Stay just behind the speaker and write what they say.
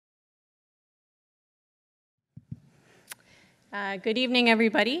Good evening,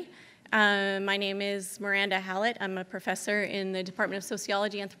 everybody. My name is Miranda Hallett. I'm a professor in the Department of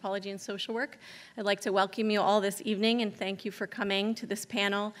Sociology, Anthropology, and Social Work. I'd like to welcome you all this evening and thank you for coming to this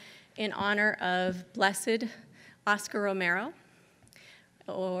panel in honor of Blessed Oscar Romero,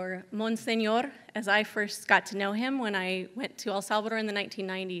 or Monsignor, as I first got to know him when I went to El Salvador in the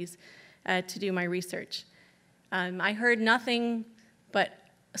 1990s to do my research. I heard nothing but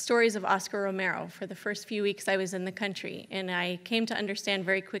stories of Oscar Romero for the first few weeks I was in the country, and I came to understand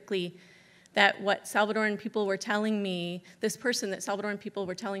very quickly that what Salvadoran people were telling me, this person that Salvadoran people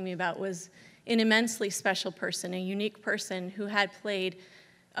were telling me about was an immensely special person, a unique person who had played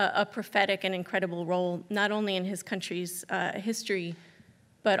a prophetic and incredible role, not only in his country's history,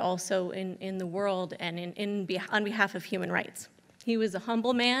 but also in the world and on behalf of human rights. He was a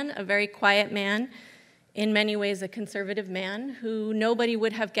humble man, a very quiet man, in many ways a conservative man who nobody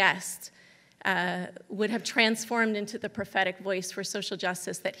would have guessed would have transformed into the prophetic voice for social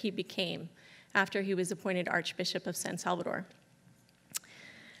justice that he became after he was appointed Archbishop of San Salvador.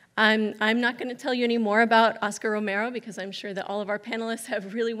 I'm not going to tell you any more about Oscar Romero because I'm sure that all of our panelists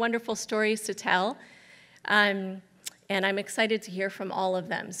have really wonderful stories to tell. And I'm excited to hear from all of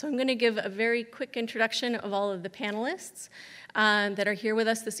them. So I'm going to give a very quick introduction of all of the panelists that are here with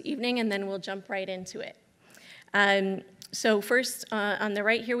us this evening, and then we'll jump right into it. So first, on the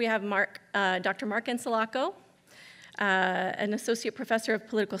right here, we have Dr. Mark Ensalaco, an associate professor of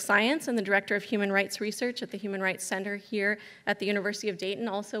political science and the director of human rights research at the Human Rights Center here at the University of Dayton,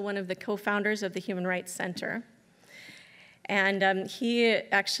 also one of the co-founders of the Human Rights Center. And he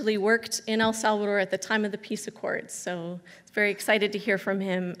actually worked in El Salvador at the time of the peace accords, so it's very excited to hear from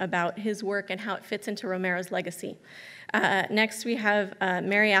him about his work and how it fits into Romero's legacy. Next, we have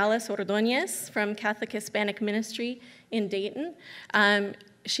Mary Alice Ordoñez from Catholic Hispanic Ministry in Dayton.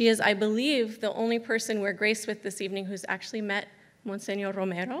 She is, I believe, the only person we're graced with this evening who's actually met Monsignor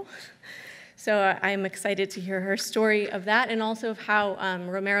Romero. So I'm excited to hear her story of that and also of how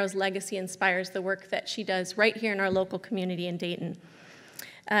Romero's legacy inspires the work that she does right here in our local community in Dayton.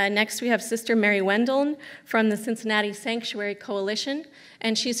 Next, we have Sister Mary Wendeln from the Cincinnati Sanctuary Coalition,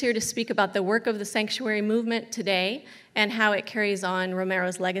 and she's here to speak about the work of the sanctuary movement today and how it carries on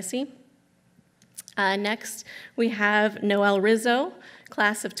Romero's legacy. Next, we have Ellie Rizzo,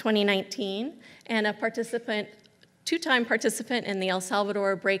 class of 2019, and a participant, two-time participant in the El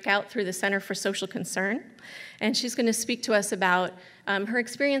Salvador BreakOut through the Center for Social Concern. And she's going to speak to us about her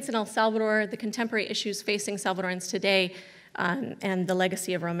experience in El Salvador, the contemporary issues facing Salvadorans today, and the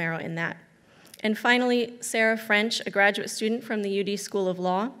legacy of Romero in that. And finally, Sara French, a graduate student from the UD School of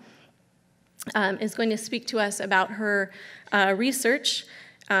Law, is going to speak to us about her research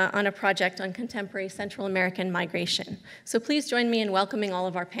on a project on contemporary Central American migration. So please join me in welcoming all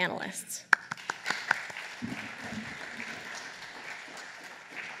of our panelists.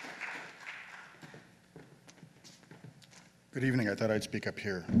 Good evening. I thought I'd speak up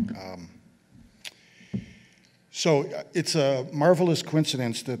here. So it's a marvelous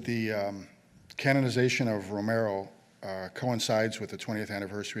coincidence that the canonization of Romero coincides with the 20th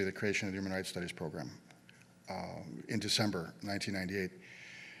anniversary of the creation of the Human Rights Studies program in December 1998.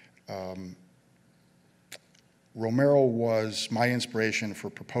 Romero was my inspiration for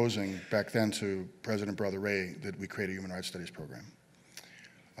proposing back then to President Brother Ray that we create a Human Rights Studies program.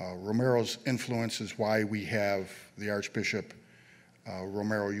 Romero's influence is why we have the Archbishop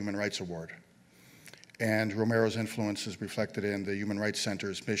Romero Human Rights Award. And Romero's influence is reflected in the Human Rights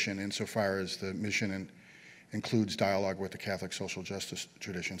Center's mission insofar as the mission includes dialogue with the Catholic social justice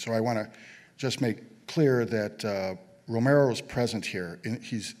tradition. So I want to just make clear that Romero is present here.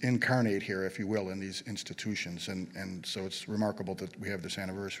 He's incarnate here, if you will, in these institutions. And so it's remarkable that we have this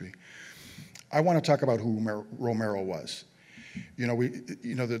anniversary. I want to talk about who Romero was.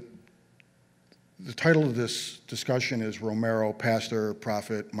 The title of this discussion is Romero, Pastor,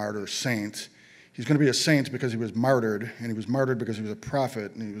 Prophet, Martyr, Saint. He's going to be a saint because he was martyred, and he was martyred because he was a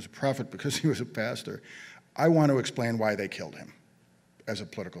prophet, and he was a prophet because he was a pastor. I want to explain why they killed him as a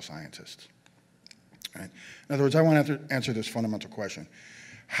political scientist. Right? In other words, I want to answer this fundamental question.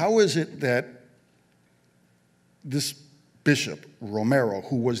 How is it that this bishop, Romero,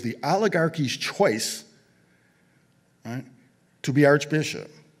 who was the oligarchy's choice, right, to be archbishop,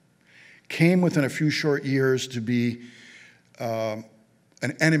 came within a few short years to be an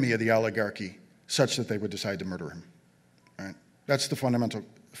enemy of the oligarchy such that they would decide to murder him? Right? That's the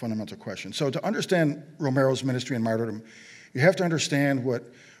fundamental question. So to understand Romero's ministry and martyrdom, you have to understand what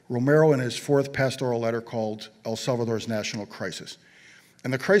Romero in his fourth pastoral letter called El Salvador's national crisis.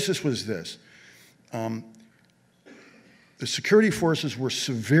 And the crisis was this. The security forces were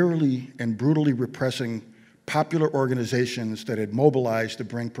severely and brutally repressing popular organizations that had mobilized to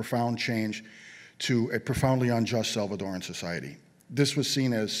bring profound change to a profoundly unjust Salvadoran society. This was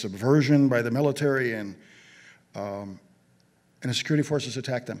seen as subversion by the military, and the security forces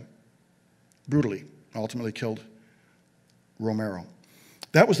attacked them brutally, ultimately killed Romero.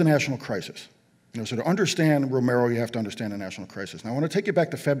 That was the national crisis. So to understand Romero, you have to understand the national crisis. Now, I want to take you back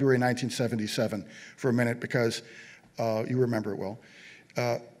to February 1977 for a minute, because you remember it well.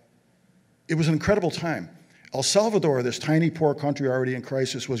 It was an incredible time. El Salvador, this tiny, poor country already in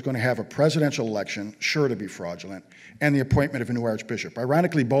crisis, was going to have a presidential election, sure to be fraudulent, and the appointment of a new archbishop.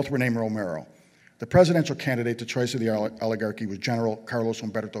 Ironically, both were named Romero. The presidential candidate, the choice of the oligarchy, was General Carlos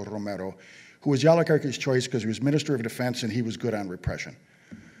Humberto Romero, who was the oligarchy's choice because he was Minister of Defense and he was good on repression.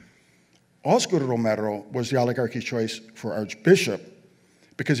 Oscar Romero was the oligarchy's choice for archbishop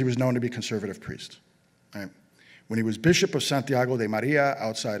because he was known to be a conservative priest. Right? When he was Bishop of Santiago de Maria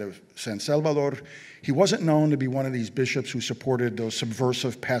outside of San Salvador, he wasn't known to be one of these bishops who supported those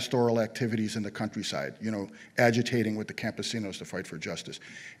subversive pastoral activities in the countryside, agitating with the campesinos to fight for justice.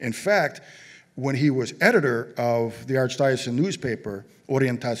 In fact, when he was editor of the archdiocesan newspaper,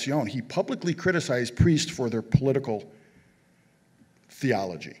 Orientación, he publicly criticized priests for their political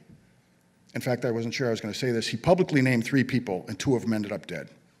theology. In fact, I wasn't sure I was going to say this. He publicly named 3 people, and 2 of them ended up dead: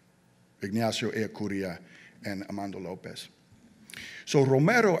 Ignacio Ellacuria and Amando Lopez. So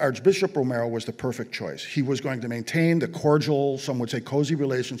Romero, Archbishop Romero, was the perfect choice. He was going to maintain the cordial, some would say cozy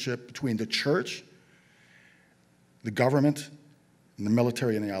relationship between the church, the government, and the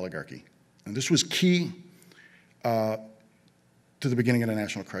military and the oligarchy. And this was key to the beginning of the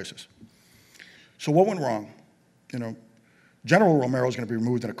national crisis. So what went wrong? General Romero is going to be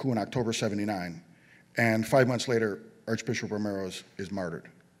removed in a coup in October '79, and 5 months later, Archbishop Romero is martyred.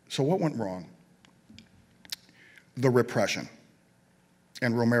 So what went wrong? The repression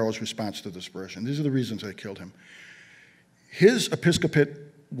and Romero's response to the suppression. These are the reasons they killed him. His episcopate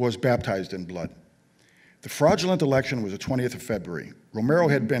was baptized in blood. The fraudulent election was the 20th of February. Romero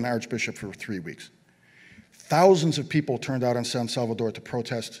had been archbishop for 3 weeks. Thousands of people turned out in San Salvador to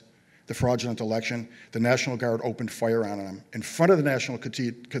protest the fraudulent election. The National Guard opened fire on them in front of the National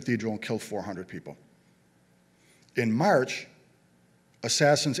Cathedral and killed 400 people. In March,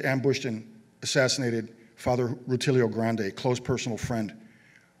 assassins ambushed and assassinated Father Rutilio Grande, a close personal friend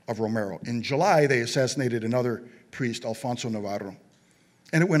of Romero. In July, they assassinated another priest, Alfonso Navarro.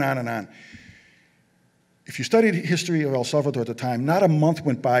 And it went on and on. If you studied the history of El Salvador at the time, not a month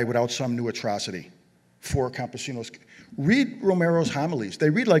went by without some new atrocity for campesinos. Read Romero's homilies. They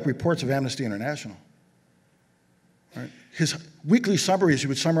read like reports of Amnesty International. Right? His weekly summaries, he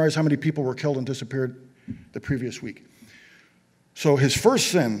would summarize how many people were killed and disappeared the previous week. So his first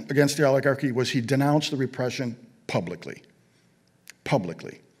sin against the oligarchy was he denounced the repression publicly.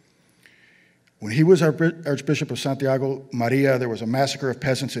 Publicly. When he was Archbishop of Santiago Maria, there was a massacre of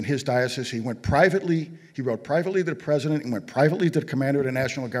peasants in his diocese. He wrote privately to the president and went privately to the commander of the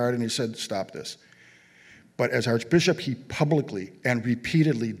National Guard, and he said, stop this. But as Archbishop, he publicly and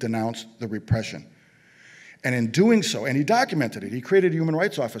repeatedly denounced the repression. And in doing so, and he documented it, he created a human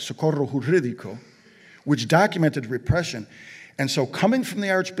rights office, Socorro Jurídico, which documented repression. And so coming from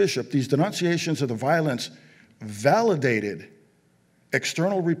the Archbishop, these denunciations of the violence validated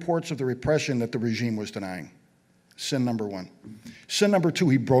external reports of the repression that the regime was denying. Sin number 1. Sin number 2,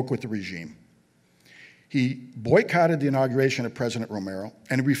 he broke with the regime. He boycotted the inauguration of President Romero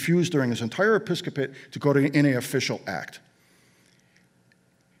and refused during his entire episcopate to go to any official act.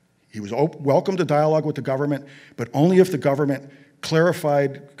 He was welcome to dialogue with the government, but only if the government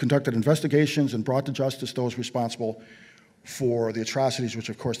clarified, conducted investigations, and brought to justice those responsible for the atrocities, which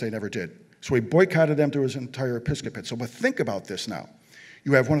of course they never did. So he boycotted them to his entire episcopate. So but think about this now.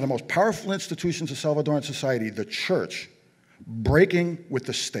 You have one of the most powerful institutions of Salvadoran society, the church, breaking with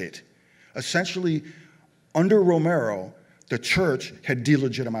the state. Essentially, under Romero, the church had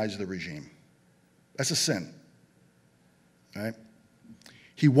delegitimized the regime. That's a sin. Right?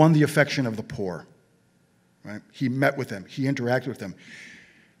 He won the affection of the poor. Right? He met with them. He interacted with them.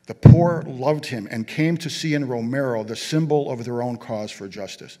 The poor loved him and came to see in Romero the symbol of their own cause for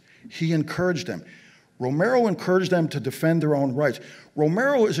justice. He encouraged them. Romero encouraged them to defend their own rights.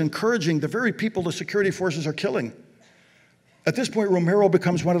 Romero is encouraging the very people the security forces are killing. At this point, Romero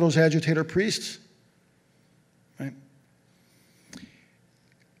becomes one of those agitator priests. Right?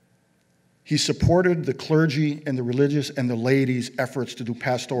 He supported the clergy and the religious and the laity's efforts to do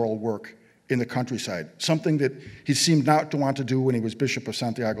pastoral work in the countryside, something that he seemed not to want to do when he was Bishop of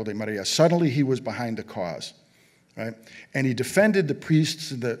Santiago de Maria. Suddenly, he was behind the cause. Right? And he defended the priests,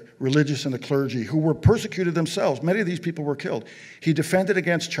 the religious, and the clergy who were persecuted themselves. Many of these people were killed. He defended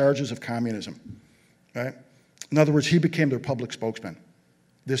against charges of communism. Right? In other words, he became their public spokesman.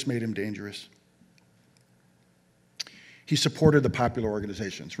 This made him dangerous. He supported the popular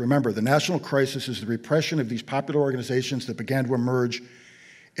organizations. Remember, the national crisis is the repression of these popular organizations that began to emerge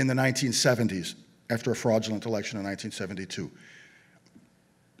in the 1970s after a fraudulent election in 1972.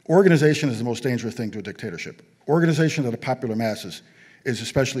 Organization is the most dangerous thing to a dictatorship. Organization of the popular masses is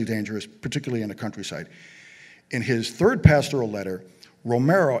especially dangerous, particularly in the countryside. In his third pastoral letter,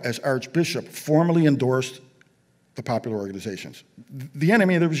 Romero, as Archbishop, formally endorsed the popular organizations, the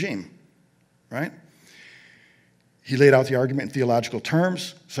enemy of the regime, right? He laid out the argument in theological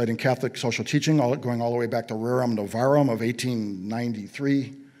terms, citing Catholic social teaching, going all the way back to Rerum Novarum of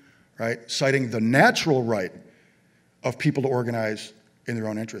 1893, right? Citing the natural right of people to organize in their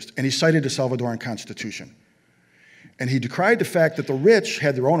own interest. And he cited the Salvadoran Constitution. And he decried the fact that the rich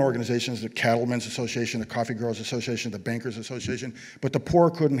had their own organizations, the Cattlemen's Association, the Coffee Growers Association, the Bankers Association, but the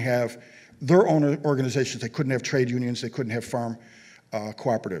poor couldn't have their own organizations. They couldn't have trade unions. They couldn't have farm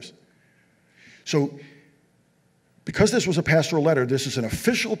cooperatives. So because this was a pastoral letter, this is an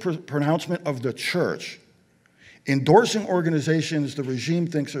official pronouncement of the church endorsing organizations the regime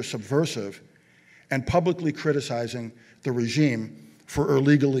thinks are subversive and publicly criticizing the regime for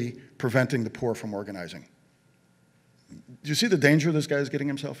illegally preventing the poor from organizing. Do you see the danger this guy is getting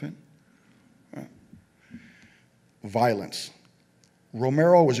himself in? Violence.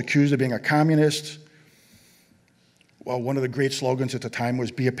 Romero was accused of being a communist. Well, one of the great slogans at the time was,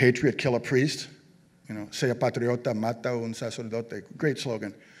 "Be a patriot, kill a priest." You know, "Sea patriota, mata un sacerdote." Great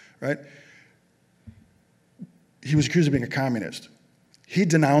slogan, right? He was accused of being a communist. He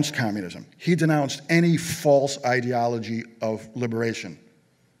denounced communism. He denounced any false ideology of liberation,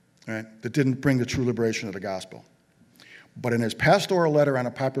 right, that didn't bring the true liberation of the gospel. But in his pastoral letter on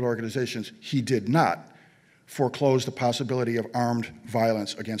the popular organizations, he did not foreclose the possibility of armed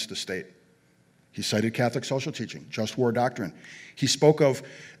violence against the state. He cited Catholic social teaching, just war doctrine. He spoke of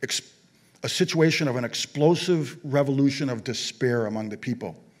a situation of an explosive revolution of despair among the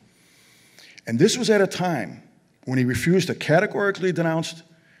people. And this was at a time when he refused to categorically denounce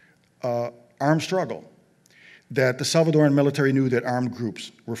armed struggle, that the Salvadoran military knew that armed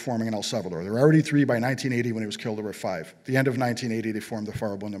groups were forming in El Salvador. There were already 3 by 1980. When he was killed, there were 5. At the end of 1980, they formed the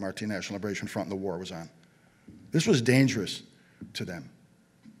Farabunda Martín National Liberation Front, and the war was on. This was dangerous to them.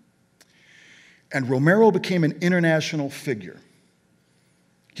 And Romero became an international figure.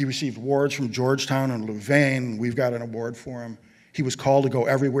 He received awards from Georgetown and Louvain. We've got an award for him. He was called to go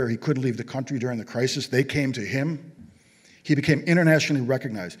everywhere. He couldn't leave the country during the crisis. They came to him. He became internationally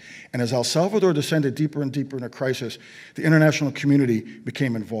recognized. And as El Salvador descended deeper and deeper into crisis, the international community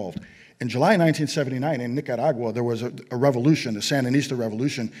became involved. In July 1979, in Nicaragua, there was a revolution, the Sandinista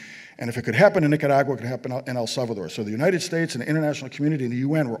revolution. And if it could happen in Nicaragua, it could happen in El Salvador. So the United States and the international community and the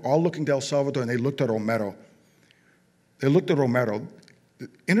UN were all looking to El Salvador, and they looked at Romero. They looked at Romero. The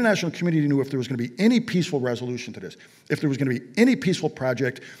international community knew if there was going to be any peaceful resolution to this, if there was going to be any peaceful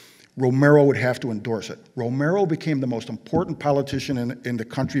project, Romero would have to endorse it. Romero became the most important politician in the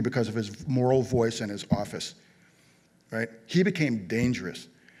country because of his moral voice and his office, right? He became dangerous.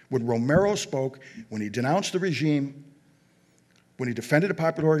 When Romero spoke, when he denounced the regime, when he defended the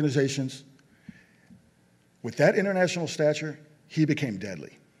popular organizations, with that international stature, he became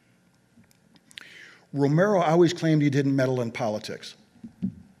deadly. Romero always claimed he didn't meddle in politics.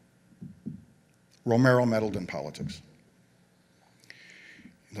 Romero meddled in politics.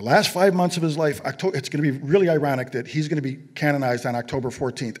 In the last 5 months of his life, it's going to be really ironic that he's going to be canonized on October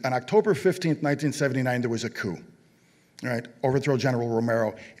 14th. On October 15th, 1979, there was a coup. All right, overthrow General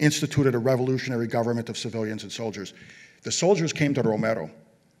Romero, instituted a revolutionary government of civilians and soldiers. The soldiers came to Romero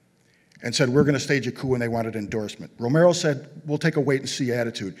and said, "We're going to stage a coup," and they wanted endorsement. Romero said, "We'll take a wait-and-see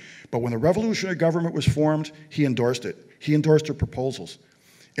attitude." But when the revolutionary government was formed, he endorsed it. He endorsed their proposals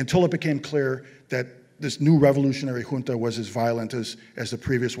until it became clear that this new revolutionary junta was as violent as the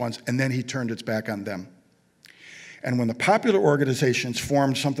previous ones, and then he turned its back on them. And when the popular organizations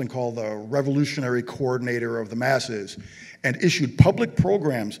formed something called the Revolutionary Coordinator of the Masses and issued public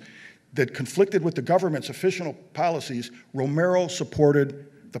programs that conflicted with the government's official policies, Romero supported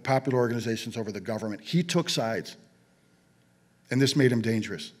the popular organizations over the government. He took sides, and this made him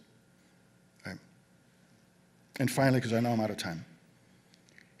dangerous. Okay. And finally, because I know I'm out of time,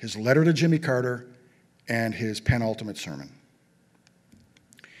 his letter to Jimmy Carter and his penultimate sermon.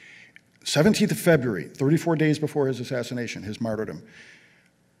 17th of February, 34 days before his assassination, his martyrdom,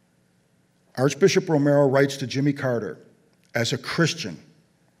 Archbishop Romero writes to Jimmy Carter as a Christian,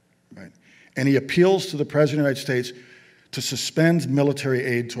 right? And he appeals to the President of the United States to suspend military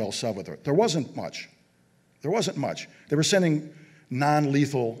aid to El Salvador. There wasn't much. There wasn't much. They were sending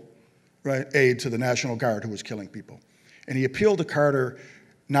non-lethal right, aid to the National Guard who was killing people. And he appealed to Carter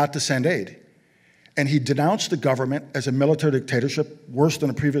not to send aid. And he denounced the government as a military dictatorship, worse than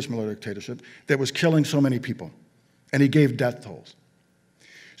a previous military dictatorship, that was killing so many people. And he gave death tolls.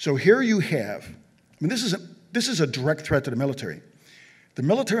 So here you have, I mean, this is a direct threat to the military. The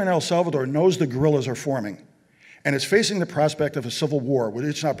military in El Salvador knows the guerrillas are forming, and it's facing the prospect of a civil war which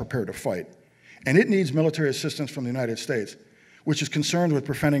it's not prepared to fight. And it needs military assistance from the United States, which is concerned with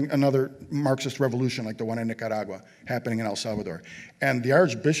preventing another Marxist revolution like the one in Nicaragua happening in El Salvador. And the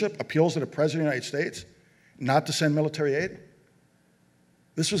Archbishop appeals to the President of the United States not to send military aid?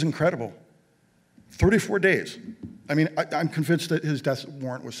 This was incredible. 34 days. I mean, I'm convinced that his death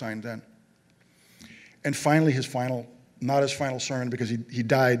warrant was signed then. And finally, not his final sermon, because he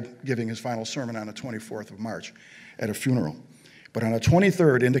died giving his final sermon on the 24th of March at a funeral. But on the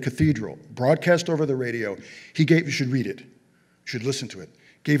 23rd, in the cathedral, broadcast over the radio, you should read it. You should listen to it.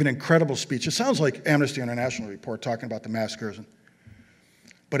 Gave an incredible speech. It sounds like Amnesty International report talking about the massacres.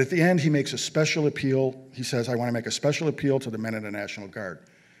 But at the end, he makes a special appeal. He says, I want to make a special appeal to the men of the National Guard.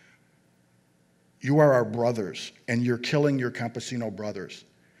 You are our brothers, and you're killing your campesino brothers.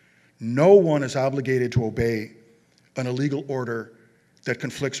 No one is obligated to obey an illegal order that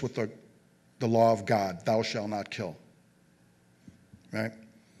conflicts with the law of God, thou shalt not kill. Right?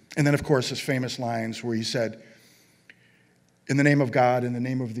 And then, of course, his famous lines where he said, in the name of God, in the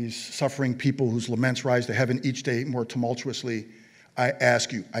name of these suffering people whose laments rise to heaven each day more tumultuously, I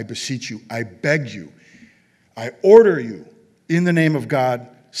ask you, I beseech you, I beg you, I order you, in the name of God,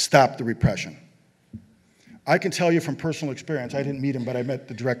 stop the repression. I can tell you from personal experience, I didn't meet him, but I met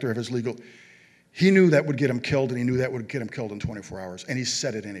the director of his legal. He knew that would get him killed, and he knew that would get him killed in 24 hours, and he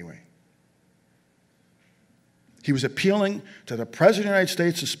said it anyway. He was appealing to the President of the United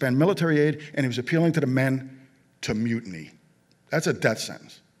States to spend military aid, and he was appealing to the men to mutiny. That's a death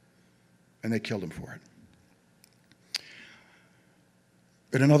sentence, and they killed him for it.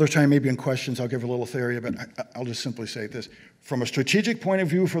 At another time, maybe in questions, I'll give a little theory, but I'll just simply say this. From a strategic point of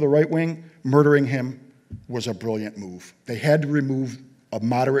view for the right wing, murdering him was a brilliant move. They had to remove a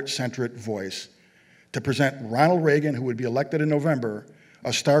moderate centrist voice to present Ronald Reagan, who would be elected in November,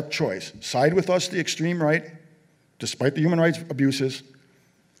 a stark choice. Side with us, the extreme right, despite the human rights abuses,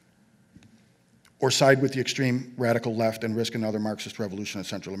 or side with the extreme radical left and risk another Marxist revolution in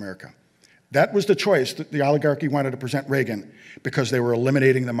Central America. That was the choice that the oligarchy wanted to present Reagan because they were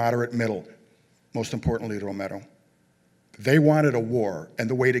eliminating the moderate middle, most importantly, Romero. They wanted a war, and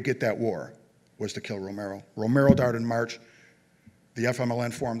the way to get that war was to kill Romero. Romero died in March. The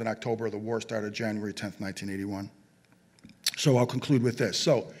FMLN formed in October. The war started January 10th, 1981. So I'll conclude with this.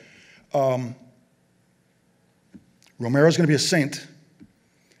 So Romero's going to be a saint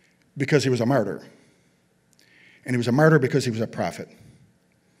because he was a martyr. And he was a martyr because he was a prophet.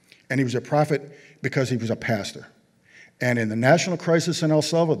 And he was a prophet because he was a pastor. And in the national crisis in El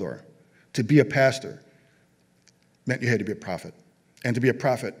Salvador, to be a pastor meant you had to be a prophet. And to be a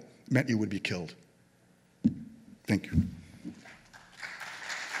prophet meant you would be killed. Thank you.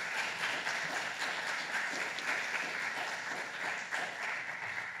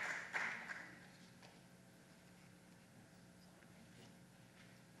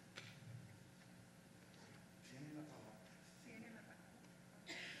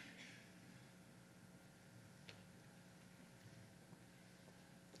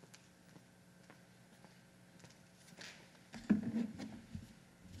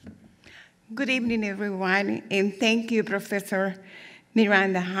 Good evening, everyone, and thank you, Professor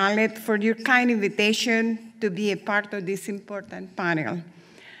Miranda Hallett, for your kind invitation to be a part of this important panel.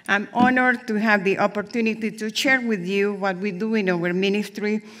 I'm honored to have the opportunity to share with you what we do in our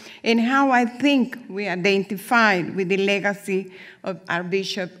ministry and how I think we identified with the legacy of our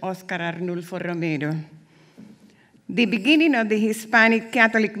Bishop Oscar Arnulfo Romero. The beginning of the Hispanic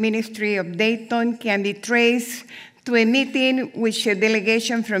Catholic ministry of Dayton can be traced to a meeting which a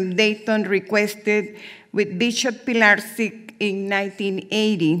delegation from Dayton requested with Bishop Pilarczyk in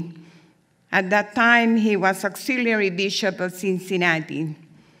 1980. At that time, he was auxiliary bishop of Cincinnati.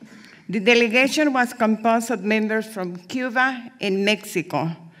 The delegation was composed of members from Cuba and Mexico.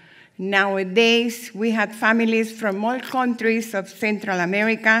 Nowadays, we had families from all countries of Central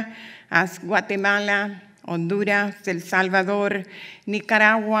America, as Guatemala, Honduras, El Salvador,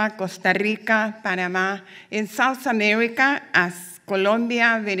 Nicaragua, Costa Rica, Panama, in South America as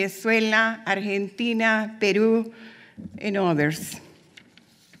Colombia, Venezuela, Argentina, Peru, and others.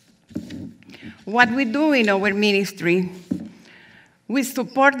 What we do in our ministry, we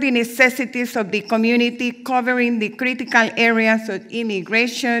support the necessities of the community, covering the critical areas of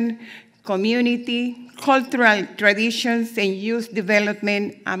immigration, community, cultural traditions, and youth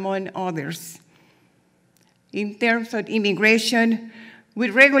development, among others. In terms of immigration, we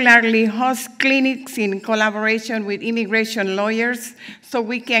regularly host clinics in collaboration with immigration lawyers so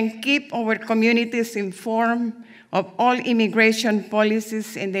we can keep our communities informed of all immigration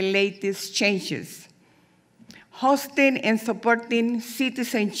policies and the latest changes. Hosting and supporting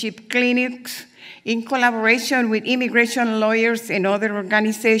citizenship clinics in collaboration with immigration lawyers and other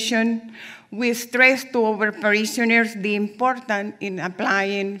organizations, we stress to our parishioners the importance in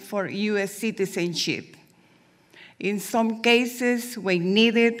applying for U.S. citizenship. In some cases, when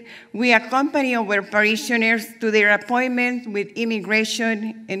needed, we accompany our parishioners to their appointments with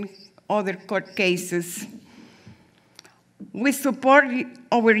immigration and other court cases. We support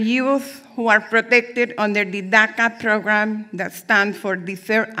our youth who are protected under the DACA program that stands for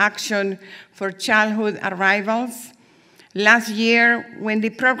Deferred Action for Childhood Arrivals. Last year, when the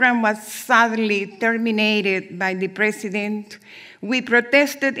program was sadly terminated by the president, we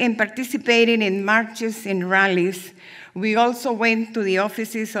protested and participated in marches and rallies. We also went to the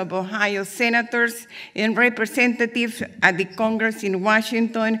offices of Ohio senators and representatives at the Congress in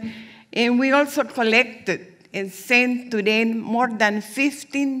Washington, and we also collected and sent to them more than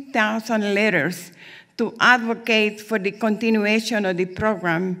 15,000 letters to advocate for the continuation of the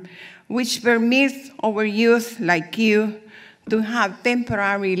program, which permits our youth like you to have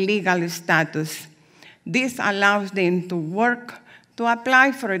temporary legal status. This allows them to work, to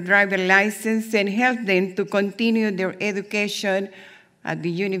apply for a driver's license, and help them to continue their education at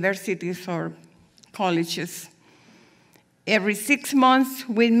the universities or colleges. Every 6 months,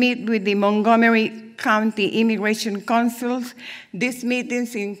 we meet with the Montgomery County Immigration Councils. These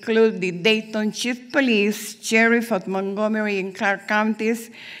meetings include the Dayton Chief of Police, Sheriff of Montgomery and Clark counties,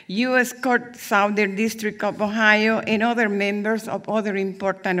 U.S. Court Southern District of Ohio, and other members of other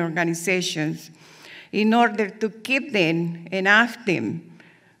important organizations in order to keep them and ask them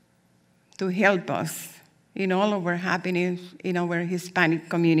to help us in all of our happenings in our Hispanic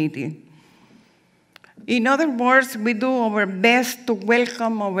community. In other words, we do our best to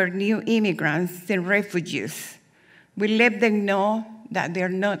welcome our new immigrants and refugees. We let them know that they're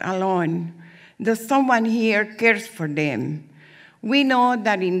not alone, that someone here cares for them. We know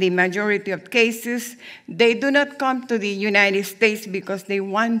that in the majority of cases, they do not come to the United States because they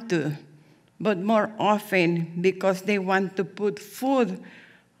want to, but more often because they want to put food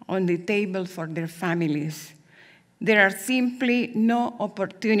on the table for their families. There are simply no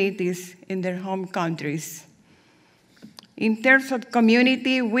opportunities in their home countries. In terms of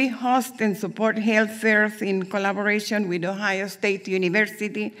community, we host and support health fairs in collaboration with Ohio State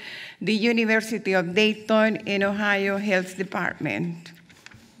University, the University of Dayton, and Ohio Health Department.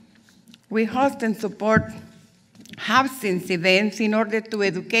 We host and support housing events in order to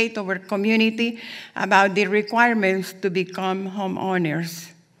educate our community about the requirements to become homeowners.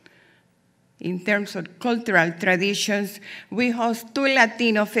 In terms of cultural traditions, we host 2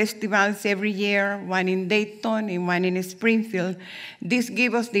 Latino festivals every year, one in Dayton and one in Springfield. This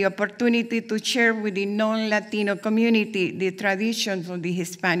gives us the opportunity to share with the non-Latino community the traditions of the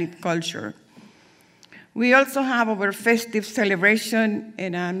Hispanic culture. We also have our festive celebration,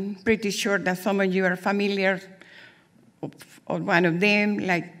 and I'm pretty sure that some of you are familiar of one of them,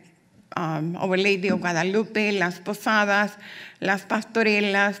 like Our Lady of Guadalupe, Las Posadas, Las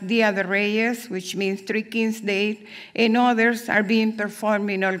Pastorelas, Dia de Reyes, which means Three Kings Day, and others are being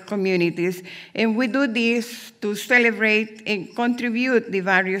performed in all communities. And we do this to celebrate and contribute the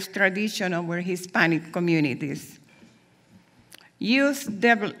various traditions of our Hispanic communities. Youth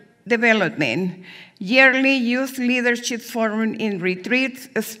development. Yearly Youth Leadership Forum in retreats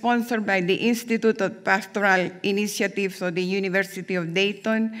sponsored by the Institute of Pastoral Initiatives of the University of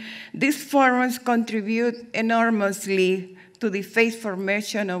Dayton. These forums contribute enormously to the faith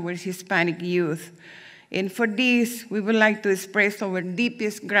formation of our Hispanic youth. And for this, we would like to express our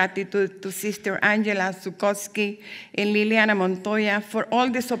deepest gratitude to Sister Angela Zukowski and Liliana Montoya for all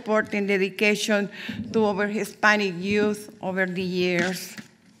the support and dedication to our Hispanic youth over the years.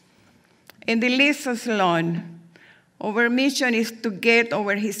 And the list is long. Our mission is to get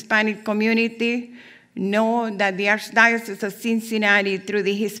our Hispanic community know that the Archdiocese of Cincinnati, through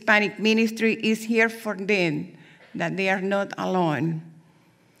the Hispanic ministry, is here for them, that they are not alone.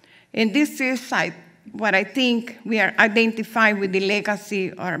 And this is what I think we are identified with the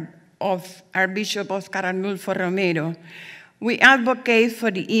legacy of our Bishop Oscar Arnulfo Romero. We advocate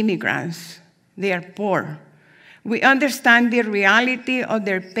for the immigrants. They are poor. We understand the reality of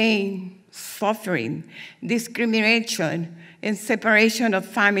their pain, suffering, discrimination, and separation of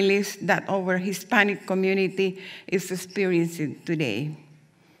families that our Hispanic community is experiencing today.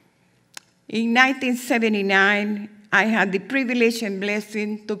 In 1979, I had the privilege and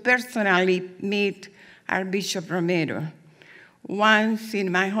blessing to personally meet Archbishop Romero, once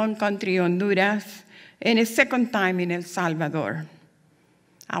in my home country, Honduras, and a second time in El Salvador.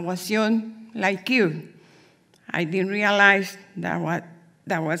 I was young like you. I didn't realize that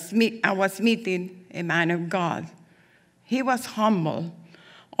I was meeting a man of God. He was humble,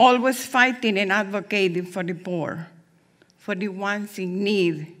 always fighting and advocating for the poor, for the ones in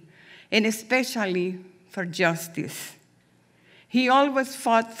need, and especially for justice. He always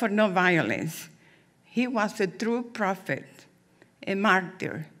fought for no violence. He was a true prophet, a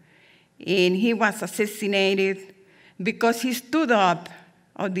martyr, and he was assassinated because he stood up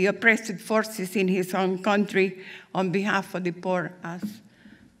of the oppressive forces in his own country on behalf of the poor, as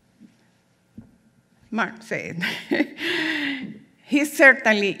Mark said. He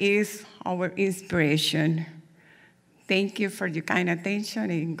certainly is our inspiration. Thank you for your kind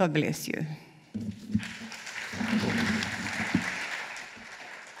attention, and God bless you.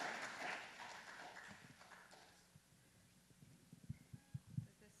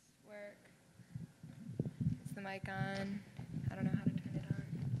 Mic on. I don't know how to turn it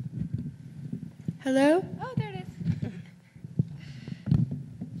on. Hello? Oh, there it is.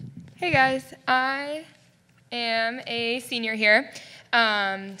 Hey guys, I am a senior here,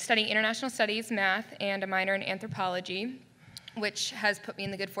 studying International Studies, Math, and a minor in Anthropology, which has put me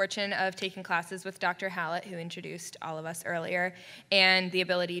in the good fortune of taking classes with Dr. Hallett, who introduced all of us earlier, and the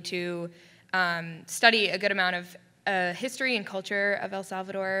ability to study a good amount of history and culture of El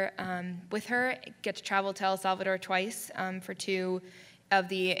Salvador with her, get to travel to El Salvador twice for 2 of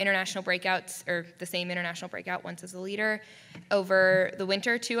the international breakouts, or the same international breakout, once as a leader, over the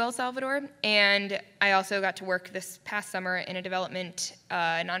winter to El Salvador. And I also got to work this past summer in a development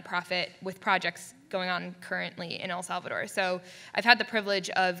nonprofit with projects going on currently in El Salvador. So I've had the privilege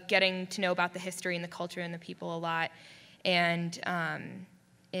of getting to know about the history and the culture and the people a lot. And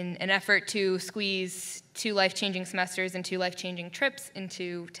in an effort to squeeze 2 life-changing semesters and 2 life-changing trips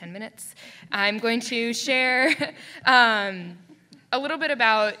into 10 minutes, I'm going to share a little bit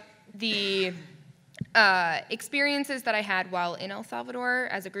about the experiences that I had while in El Salvador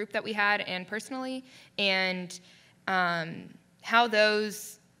as a group that we had and personally, and how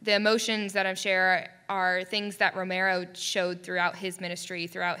the emotions that I share are things that Romero showed throughout his ministry,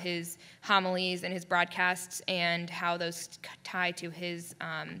 throughout his homilies and his broadcasts, and how those tie to his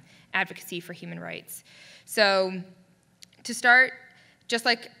advocacy for human rights. So to start, just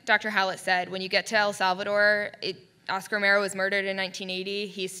like Dr. Hallett said, when you get to El Salvador, Oscar Romero was murdered in 1980.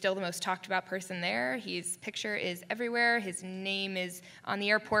 He's still the most talked about person there. His picture is everywhere. His name is on the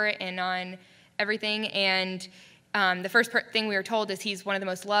airport and on everything. And the first thing we were told is he's one of the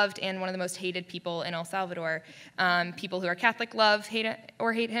most loved and one of the most hated people in El Salvador. People who are Catholic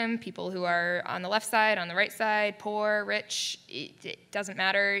hate him. People who are on the left side, on the right side, poor, rich, it doesn't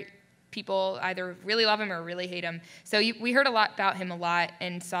matter. People either really love him or really hate him. So we heard a lot about him a lot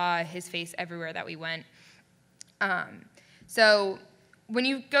and saw his face everywhere that we went. So when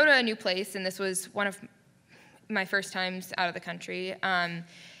you go to a new place, and this was one of my first times out of the country,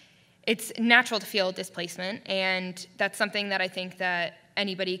 it's natural to feel displacement, and that's something that I think that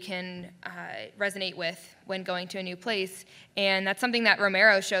anybody can resonate with when going to a new place. And that's something that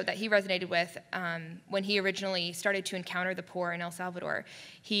Romero showed that he resonated with when he originally started to encounter the poor in El Salvador.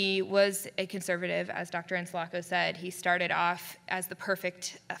 He was a conservative, as Dr. Ensalaco said. He started off as the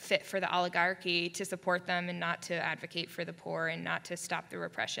perfect fit for the oligarchy, to support them and not to advocate for the poor and not to stop the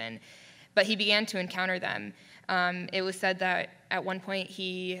repression. But he began to encounter them. It was said that at one point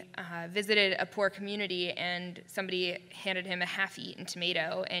he visited a poor community and somebody handed him a half-eaten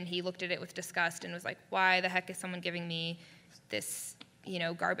tomato, and he looked at it with disgust and was like, why the heck is someone giving me this,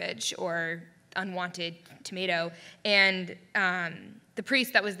 garbage or unwanted tomato? And the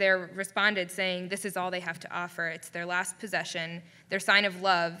priest that was there responded saying, this is all they have to offer. It's their last possession, their sign of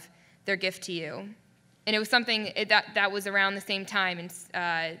love, their gift to you. And it was something that was around the same time in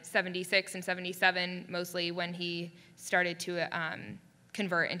 76 and 77, mostly, when he started to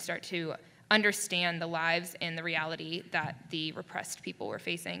convert and start to understand the lives and the reality that the repressed people were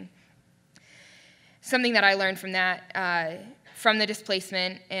facing. Something that I learned from that, from the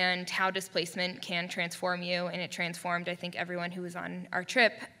displacement and how displacement can transform you, and it transformed, I think, everyone who was on our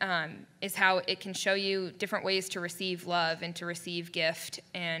trip, is how it can show you different ways to receive love and to receive gift,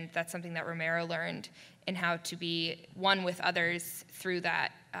 and that's something that Romero learned, and how to be one with others through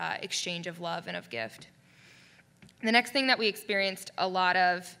that exchange of love and of gift. The next thing that we experienced a lot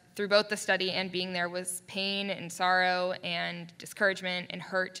of through both the study and being there was pain and sorrow and discouragement and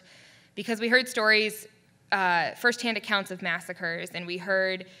hurt, because we heard stories firsthand accounts of massacres, and we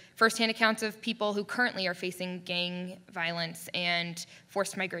heard firsthand accounts of people who currently are facing gang violence and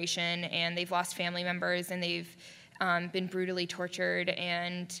forced migration, and they've lost family members, and they've been brutally tortured,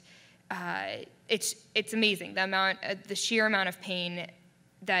 and it's amazing the sheer amount of pain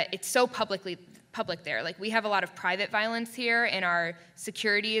that it's so public there. Like, we have a lot of private violence here, and our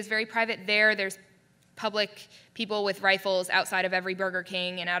security is very private. There's public people with rifles outside of every Burger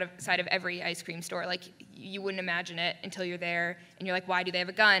King and outside of every ice cream store. Like, you wouldn't imagine it until you're there, and you're like, why do they have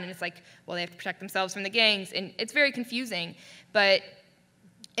a gun? And it's like, well, they have to protect themselves from the gangs, and it's very confusing. But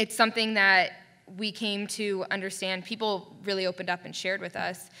it's something that we came to understand. People really opened up and shared with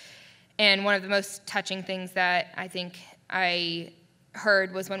us. And one of the most touching things that I think I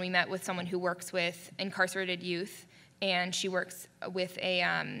heard was when we met with someone who works with incarcerated youth, and she works with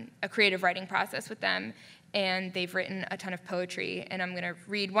a creative writing process with them, and they've written a ton of poetry. And I'm going to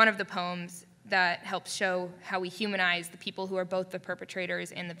read one of the poems that helps show how we humanize the people who are both the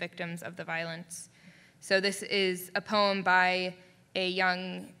perpetrators and the victims of the violence. So this is a poem by a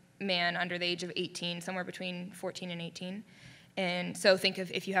young man under the age of 18, somewhere between 14 and 18. And so think of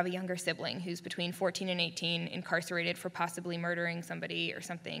if you have a younger sibling who's between 14 and 18, incarcerated for possibly murdering somebody or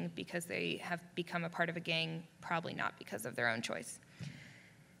something because they have become a part of a gang, probably not because of their own choice.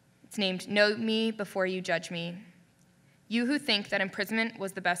 It's named Know Me Before You Judge Me. You who think that imprisonment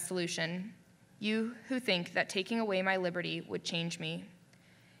was the best solution. You who think that taking away my liberty would change me.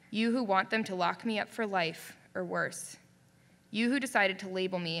 You who want them to lock me up for life or worse. You who decided to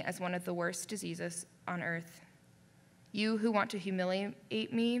label me as one of the worst diseases on earth. You who want to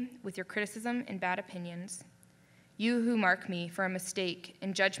humiliate me with your criticism and bad opinions. You who mark me for a mistake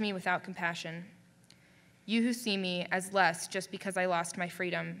and judge me without compassion. You who see me as less just because I lost my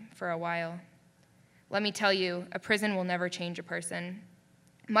freedom for a while. Let me tell you, a prison will never change a person,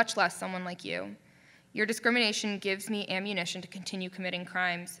 much less someone like you. Your discrimination gives me ammunition to continue committing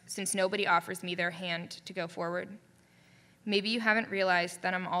crimes, since nobody offers me their hand to go forward. Maybe you haven't realized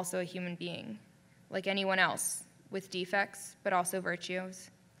that I'm also a human being, like anyone else, with defects, but also virtues,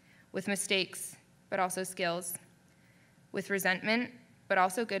 with mistakes, but also skills, with resentment, but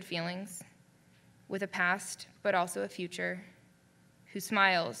also good feelings, with a past, but also a future, who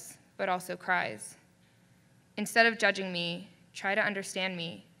smiles, but also cries. Instead of judging me, try to understand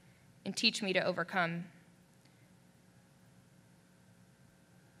me and teach me to overcome.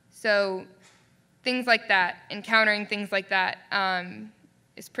 So things like that, encountering things like that,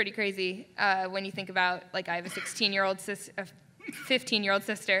 is pretty crazy when you think about, like, I have a 15-year-old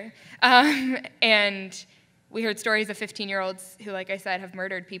sister, and we heard stories of 15-year-olds who, like I said, have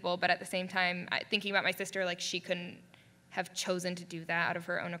murdered people, but at the same time, thinking about my sister, like, she couldn't have chosen to do that out of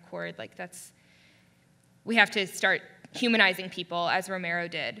her own accord. Like, we have to start humanizing people, as Romero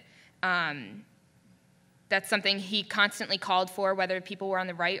did. That's something he constantly called for, whether people were on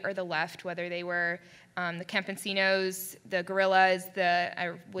the right or the left, whether they were the Campesinos, the guerrillas,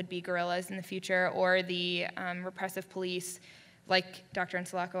 the would-be guerrillas in the future, or the repressive police, like Dr.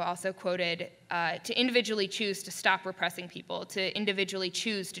 Ensalaco also quoted, to individually choose to stop repressing people, to individually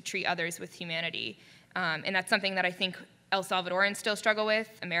choose to treat others with humanity. And that's something that I think El Salvadorans still struggle with,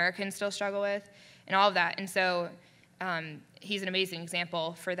 Americans still struggle with, and all of that. And so he's an amazing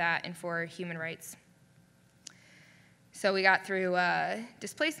example for that and for human rights. So we got through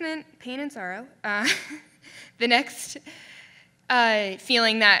displacement, pain, and sorrow. The next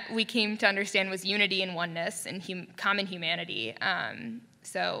feeling that we came to understand was unity and oneness and common humanity.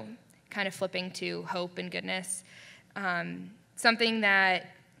 So kind of flipping to hope and goodness. Something that,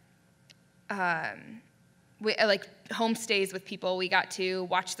 like homestays with people, we got to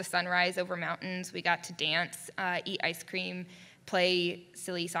watch the sunrise over mountains. We got to dance, eat ice cream, play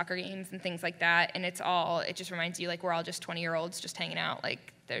silly soccer games and things like that, and it just reminds you, like, we're all just 20-year-olds just hanging out.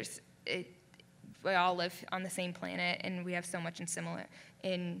 Like, we all live on the same planet, and we have so much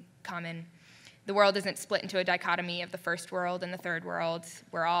in common. The world isn't split into a dichotomy of the first world and the third world.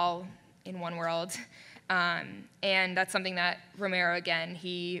 We're all in one world, and that's something that Romero, again,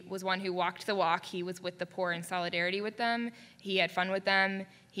 he was one who walked the walk. He was with the poor in solidarity with them. He had fun with them.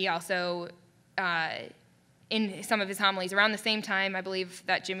 He also in some of his homilies around the same time, I believe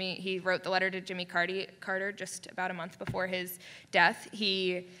that he wrote the letter to Jimmy Carter just about a month before his death.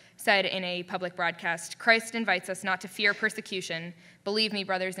 He said in a public broadcast, "Christ invites us not to fear persecution. Believe me,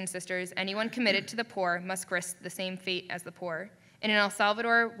 brothers and sisters, anyone committed to the poor must risk the same fate as the poor. And in El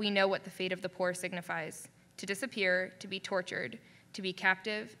Salvador, we know what the fate of the poor signifies: to disappear, to be tortured, to be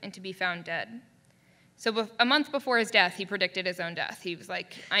captive, and to be found dead." So a month before his death, he predicted his own death. He was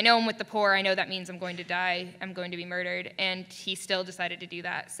like, I know I'm with the poor. I know that means I'm going to die. I'm going to be murdered. And he still decided to do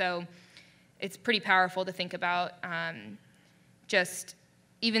that. So it's pretty powerful to think about. Just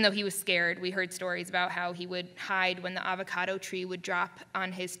even though he was scared, we heard stories about how he would hide when the avocado tree would drop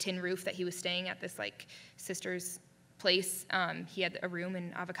on his tin roof that he was staying at this like sister's place. He had a room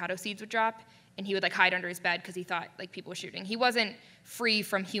and avocado seeds would drop, and he would like hide under his bed because he thought like people were shooting. He wasn't free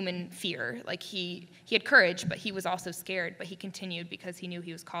from human fear. Like he had courage, but he was also scared, but he continued because he knew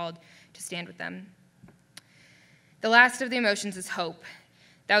he was called to stand with them. The last of the emotions is hope.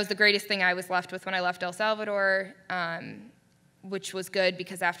 That was the greatest thing I was left with when I left El Salvador, which was good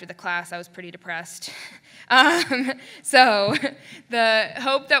because after the class I was pretty depressed. So the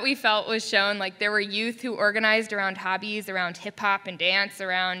hope that we felt was shown, like there were youth who organized around hobbies, around hip hop and dance,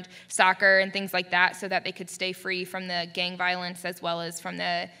 around soccer and things like that so that they could stay free from the gang violence as well as from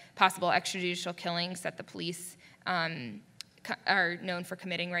the possible extrajudicial killings that the police are known for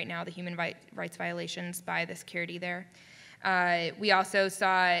committing right now, the human rights violations by the security there. We also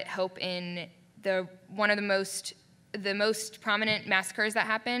saw hope in one of the most prominent massacres that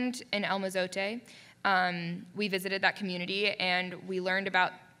happened in El Mozote. We visited that community and we learned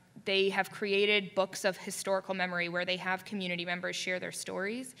about they have created books of historical memory where they have community members share their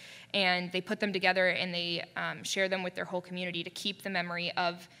stories, and they put them together and they share them with their whole community to keep the memory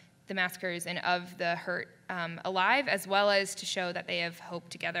of the massacres and of the hurt alive, as well as to show that they have hope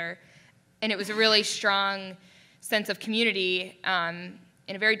together. And it was a really strong sense of community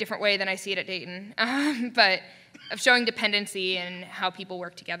in a very different way than I see it at Dayton, but of showing dependency and how people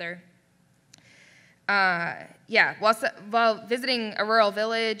work together. While visiting a rural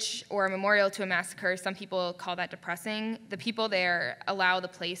village or a memorial to a massacre, some people call that depressing. The people there allow the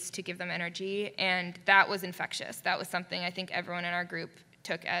place to give them energy, and that was infectious. That was something I think everyone in our group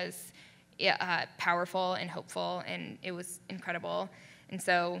took as powerful and hopeful, and it was incredible. And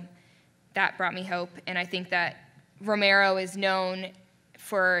so that brought me hope, and I think that Romero is known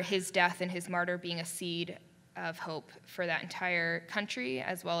for his death and his martyr being a seed of hope for that entire country,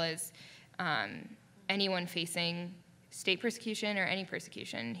 as well as anyone facing state persecution or any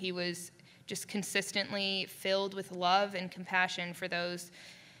persecution. He was just consistently filled with love and compassion for those,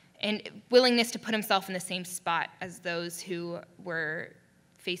 and willingness to put himself in the same spot as those who were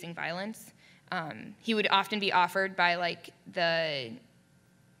facing violence. He would often be offered by like the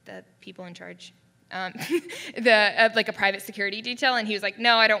people in charge, like a private security detail, and he was like,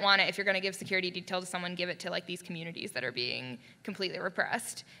 no, I don't want it. If you're going to give security detail to someone, give it to like these communities that are being completely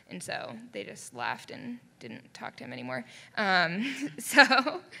repressed. And so they just laughed and didn't talk to him anymore.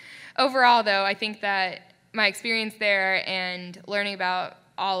 So overall, though, I think that my experience there and learning about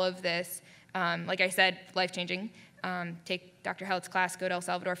all of this, like I said, life-changing. Take Dr. Hellett's class, go to El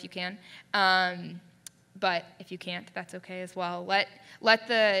Salvador if you can. But if you can't, that's okay as well. Let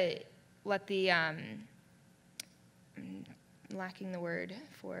the lacking the word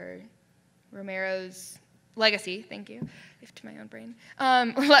for Romero's legacy, thank you, to my own brain.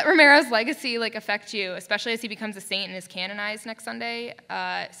 Let Romero's legacy like affect you, especially as he becomes a saint and is canonized next Sunday.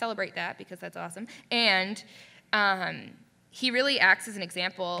 Celebrate that because that's awesome. And he really acts as an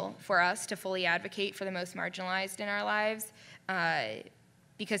example for us to fully advocate for the most marginalized in our lives,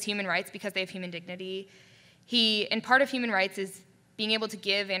 because human rights, because they have human dignity. And part of human rights is being able to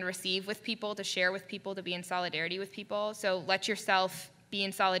give and receive with people, to share with people, to be in solidarity with people. So let yourself be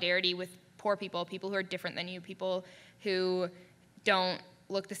in solidarity with poor people, people who are different than you, people who don't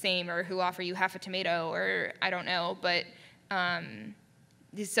look the same or who offer you half a tomato or I don't know. But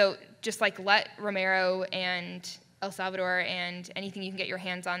so just like let Romero and El Salvador and anything you can get your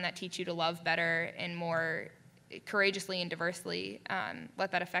hands on that teach you to love better and more courageously and diversely,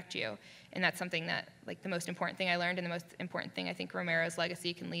 let that affect you. And that's something that, like, the most important thing I learned and the most important thing I think Romero's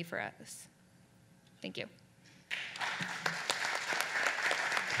legacy can leave for us. Thank you.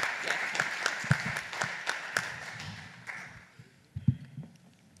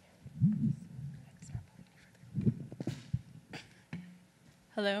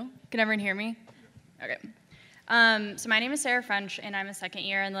 Hello, can everyone hear me? Okay. So my name is Sara French, and I'm a second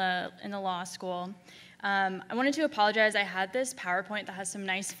year in the law school. I wanted to apologize. I had this PowerPoint that has some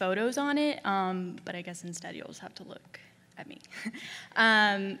nice photos on it, but I guess instead you'll just have to look at me.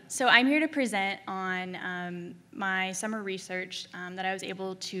 So I'm here to present on my summer research that I was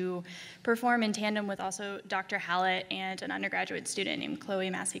able to perform in tandem with also Dr. Hallett and an undergraduate student named Chloe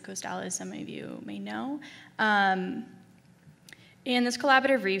Massey-Costal, as some of you may know. And this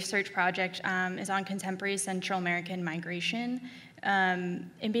collaborative research project is on contemporary Central American migration. And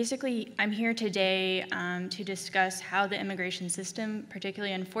basically, I'm here today to discuss how the immigration system,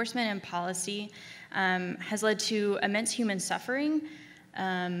 particularly enforcement and policy, has led to immense human suffering,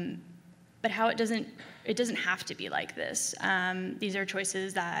 but how it doesn't have to be like this. These are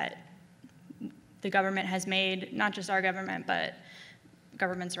choices that the government has made, not just our government, but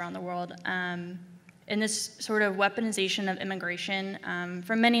governments around the world. And this sort of weaponization of immigration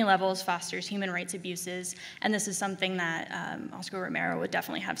from many levels fosters human rights abuses, and this is something that Oscar Romero would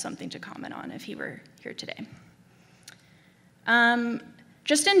definitely have something to comment on if he were here today.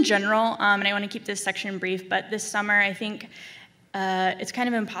 Just in general, and I want to keep this section brief, but this summer I think it's kind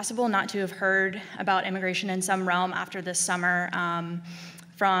of impossible not to have heard about immigration in some realm after this summer,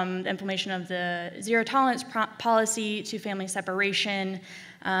 from the implementation of the zero tolerance policy to family separation,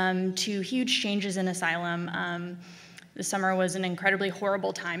 to huge changes in asylum. This summer was an incredibly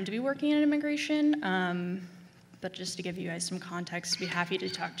horrible time to be working in immigration, but just to give you guys some context, I'd be happy to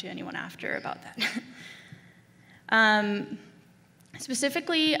talk to anyone after about that.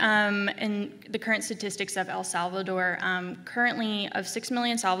 Specifically, in the current statistics of El Salvador, currently of 6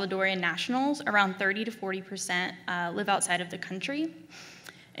 million Salvadorian nationals, around 30 to 40% live outside of the country.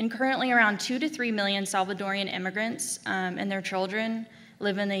 And currently around 2 to 3 million Salvadorian immigrants and their children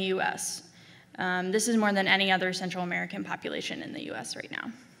live in the US. This is more than any other Central American population in the US right now.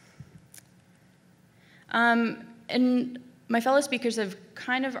 And my fellow speakers have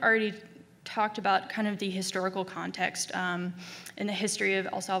kind of already talked about kind of the historical context in the history of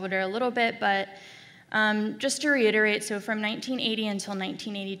El Salvador a little bit, but just to reiterate, so from 1980 until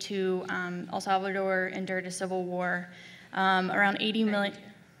 1982, El Salvador endured a civil war. Around 80 million,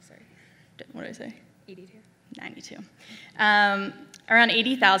 sorry, what did I say? 82. 92. Around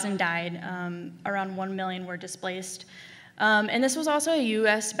 80,000 died, around 1 million were displaced. And this was also a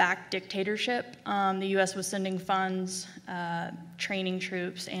US-backed dictatorship. The US was sending funds, training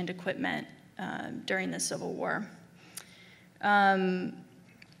troops, and equipment during the Civil War. And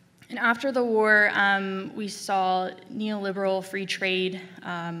after the war, we saw neoliberal free trade,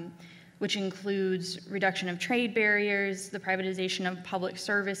 which includes reduction of trade barriers, the privatization of public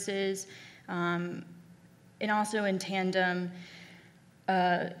services, and also in tandem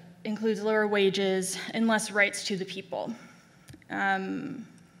includes lower wages and less rights to the people.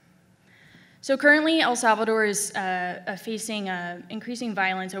 So currently, El Salvador is facing increasing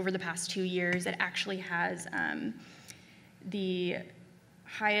violence over the past 2 years. It actually has the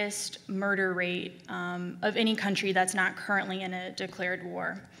highest murder rate of any country that's not currently in a declared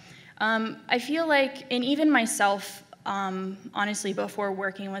war. I feel like, and even myself, honestly, before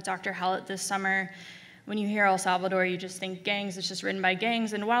working with Dr. Hallett this summer, when you hear El Salvador, you just think gangs, it's just written by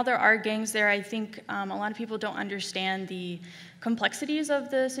gangs. And while there are gangs there, I think a lot of people don't understand the complexities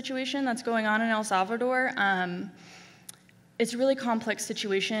of the situation that's going on in El Salvador. It's a really complex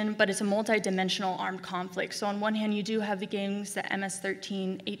situation, but it's a multi-dimensional armed conflict. So on one hand, you do have the gangs, the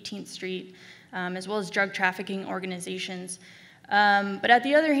MS-13, 18th Street, as well as drug trafficking organizations. But at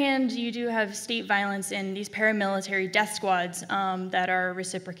the other hand, you do have state violence and these paramilitary death squads that are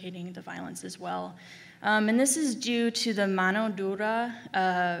reciprocating the violence as well. And this is due to the Mano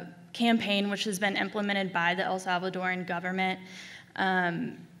Dura campaign, which has been implemented by the El Salvadoran government,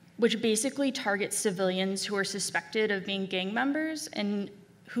 which basically targets civilians who are suspected of being gang members and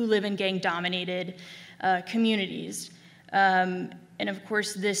who live in gang-dominated communities. And of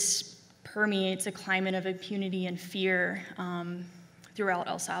course, this permeates a climate of impunity and fear throughout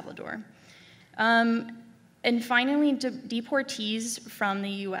El Salvador. And finally, deportees from the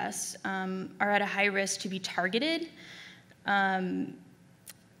US are at a high risk to be targeted.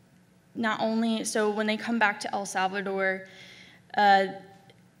 Not only, so when they come back to El Salvador, the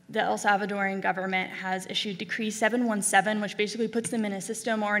El Salvadoran government has issued Decree 717, which basically puts them in a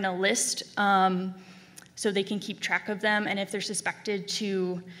system or in a list so they can keep track of them, and if they're suspected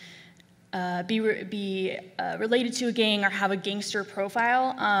to be related to a gang or have a gangster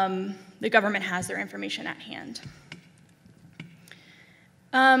profile, the government has their information at hand.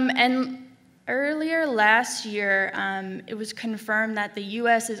 And earlier last year, it was confirmed that the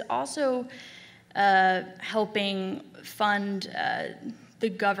US is also helping fund the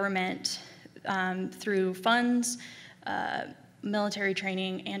government through funds, military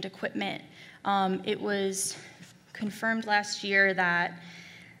training, and equipment. It was confirmed last year that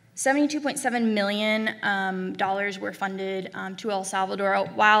 $72.7 million were funded to El Salvador.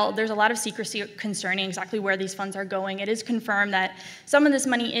 While there's a lot of secrecy concerning exactly where these funds are going, it is confirmed that some of this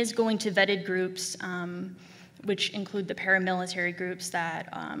money is going to vetted groups, which include the paramilitary groups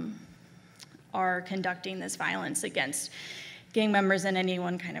that are conducting this violence against gang members and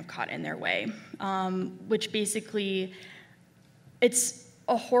anyone kind of caught in their way, which basically, it's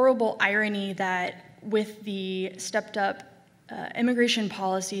a horrible irony that with the stepped up immigration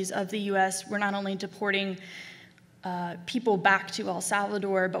policies of the US, we're not only deporting people back to El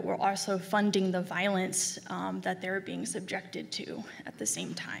Salvador, but we're also funding the violence that they're being subjected to at the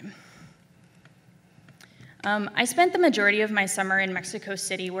same time. I spent the majority of my summer in Mexico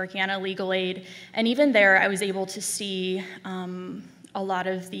City working on a legal aid, and even there I was able to see a lot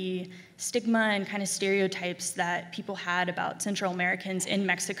of the stigma and kind of stereotypes that people had about Central Americans in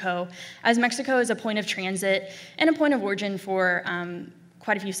Mexico, as Mexico is a point of transit and a point of origin for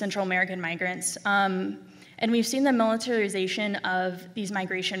quite a few Central American migrants. And we've seen the militarization of these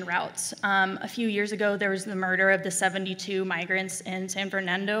migration routes. A few years ago, there was the murder of the 72 migrants in San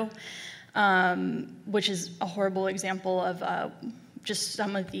Fernando, which is a horrible example of just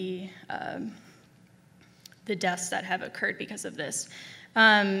some of the deaths that have occurred because of this.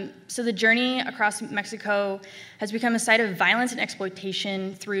 So the journey across Mexico has become a site of violence and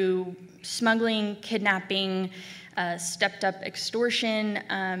exploitation through smuggling, kidnapping, stepped-up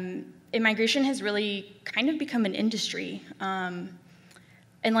extortion. Immigration has really kind of become an industry. And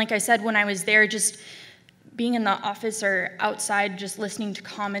like I said, when I was there, just being in the office or outside, just listening to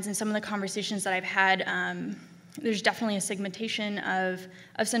comments and some of the conversations that I've had, there's definitely a segmentation of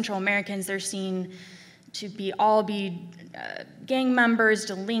Central Americans. They're seen to be gang members,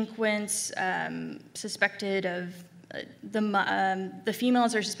 delinquents, suspected of, the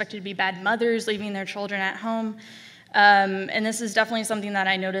females are suspected to be bad mothers, leaving their children at home. And this is definitely something that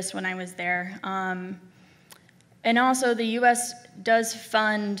I noticed when I was there. And also the US does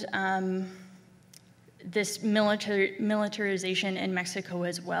fund this militarization in Mexico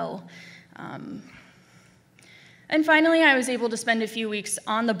as well. And finally, I was able to spend a few weeks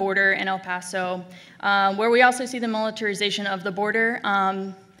on the border in El Paso, where we also see the militarization of the border.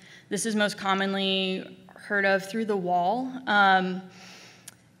 This is most commonly heard of through the wall. And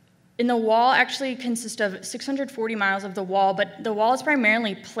the wall actually consists of 640 miles of the wall, but the wall is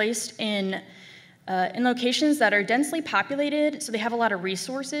primarily placed in locations that are densely populated, so they have a lot of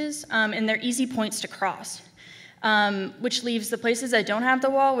resources, and they're easy points to cross, which leaves the places that don't have the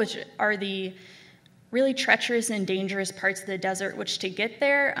wall, which are the really treacherous and dangerous parts of the desert, which to get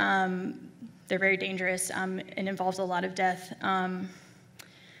there, they're very dangerous and involves a lot of death.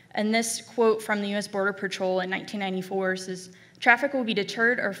 And this quote from the U.S. Border Patrol in 1994 says, "Traffic will be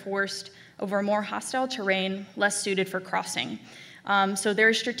deterred or forced over more hostile terrain, less suited for crossing." So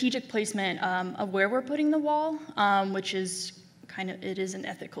there's strategic placement of where we're putting the wall, which is it is an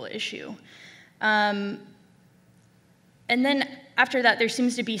ethical issue. And then after that, there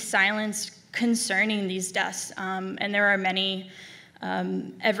seems to be silence concerning these deaths, and there are many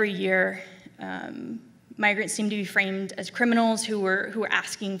every year. Migrants seem to be framed as criminals who are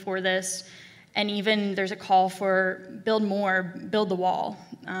asking for this, and even there's a call for build more, build the wall.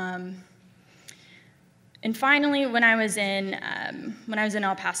 And finally, when I was in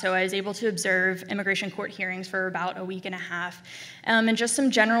El Paso, I was able to observe immigration court hearings for about a week and a half, and just some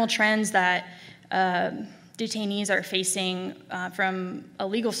general trends that detainees are facing from a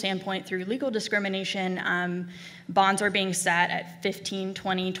legal standpoint through legal discrimination. Bonds are being set at $15,000,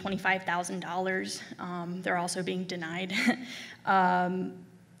 $20,000, $25,000. They're also being denied.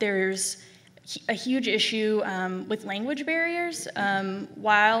 There's a huge issue with language barriers.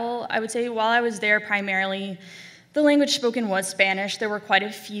 While I was there, primarily the language spoken was Spanish. There were quite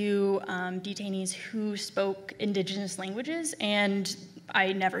a few detainees who spoke indigenous languages, and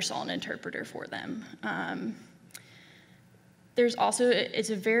I never saw an interpreter for them. There's also,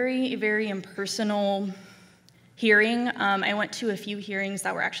 it's a very, very impersonal hearing. I went to a few hearings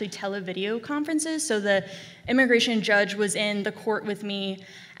that were actually televideo conferences, so the immigration judge was in the court with me,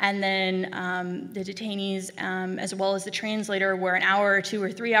 and then the detainees, as well as the translator, were an hour or 2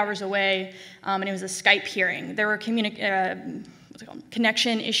 or 3 hours away, and it was a Skype hearing. There were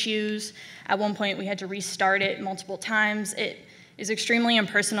connection issues. At one point, we had to restart it multiple times. It is extremely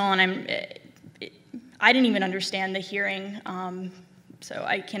impersonal, and I didn't even understand the hearing, so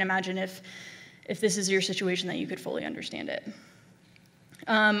I can't imagine if this is your situation that you could fully understand it.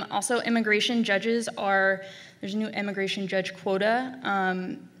 Also, immigration judges there's a new immigration judge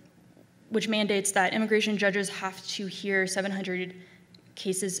quota, which mandates that immigration judges have to hear 700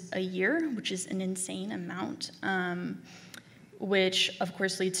 cases a year, which is an insane amount, which of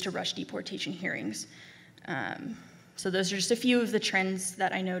course leads to rush deportation hearings. So those are just a few of the trends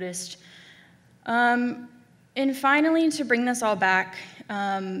that I noticed. And finally, to bring this all back,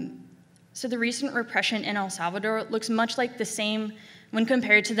 so the recent repression in El Salvador looks much like the same when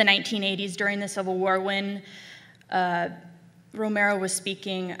compared to the 1980s during the Civil War when Romero was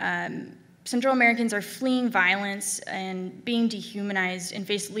speaking. Central Americans are fleeing violence and being dehumanized and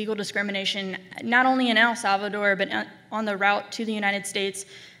face legal discrimination, not only in El Salvador, but on the route to the United States,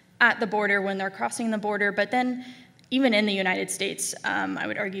 at the border when they're crossing the border, but then even in the United States, I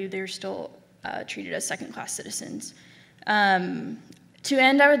would argue they're still treated as second-class citizens. To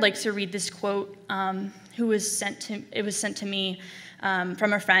end, I would like to read this quote it was sent to me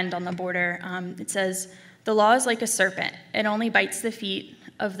from a friend on the border. It says, "The law is like a serpent. It only bites the feet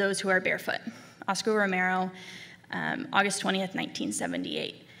of those who are barefoot." Oscar Romero, August 20th,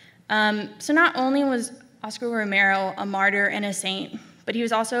 1978. So not only was Oscar Romero a martyr and a saint, but he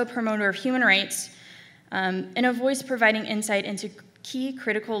was also a promoter of human rights and a voice providing insight into key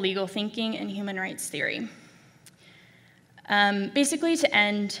critical legal thinking and human rights theory. Basically, to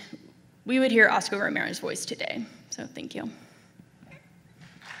end, we would hear Oscar Romero's voice today. So thank you.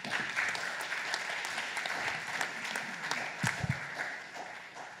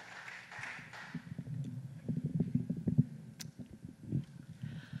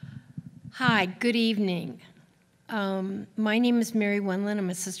 Hi, good evening. My name is Mary Wendeln.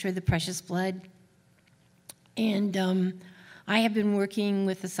 I'm a sister of the Precious Blood. And I have been working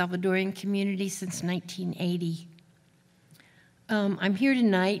with the Salvadorian community since 1980. I'm here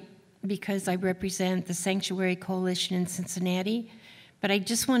tonight because I represent the Sanctuary Coalition in Cincinnati, but I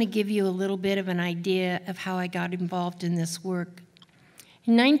just want to give you a little bit of an idea of how I got involved in this work.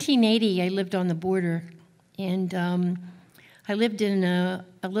 In 1980, I lived on the border, and I lived in a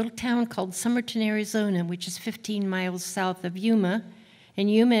little town called Somerton, Arizona, which is 15 miles south of Yuma,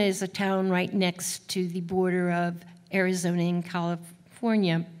 and Yuma is a town right next to the border of Arizona and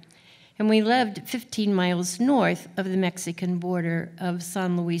California. And we lived 15 miles north of the Mexican border of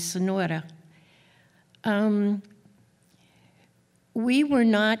San Luis, Sonora. We were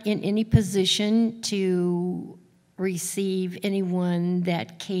not in any position to receive anyone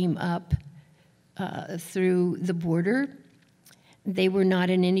that came up through the border. They were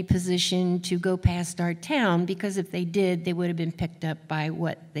not in any position to go past our town, because if they did, they would have been picked up by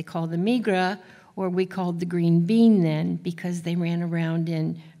what they call the migra, or we called the green bean then, because they ran around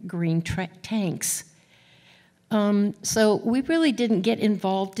in green tanks. So we really didn't get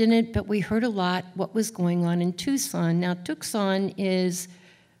involved in it, but we heard a lot what was going on in Tucson. Now, Tucson is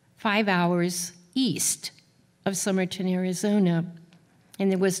 5 hours east of Somerton, Arizona,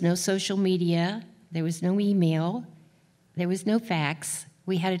 and there was no social media, there was no email, there was no fax.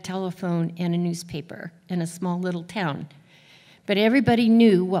 We had a telephone and a newspaper in a small little town. But everybody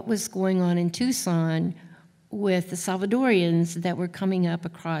knew what was going on in Tucson with the Salvadorians that were coming up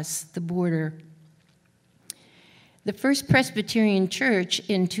across the border. The First Presbyterian Church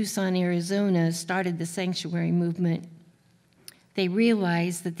in Tucson, Arizona started the sanctuary movement. They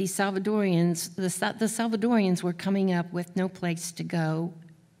realized that the Salvadorians were coming up with no place to go,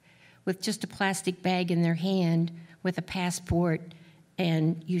 with just a plastic bag in their hand, with a passport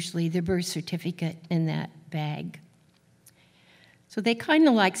and usually their birth certificate in that bag. So they kind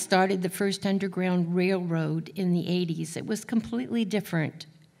of like started the first underground railroad in the 80s. It was completely different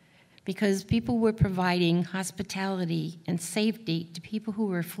because people were providing hospitality and safety to people who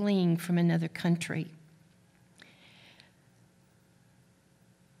were fleeing from another country.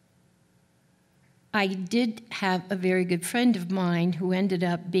 I did have a very good friend of mine who ended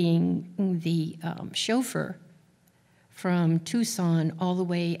up being the chauffeur from Tucson all the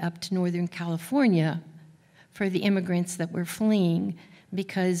way up to Northern California for the immigrants that were fleeing,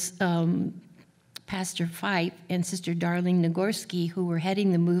 because Pastor Fife and Sister Darlene Nagorski, who were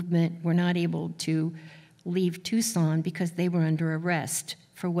heading the movement, were not able to leave Tucson because they were under arrest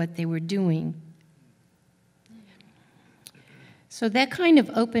for what they were doing. So that kind of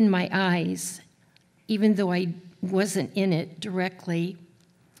opened my eyes, even though I wasn't in it directly.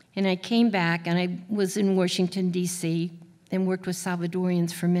 And I came back, and I was in Washington, D.C., and worked with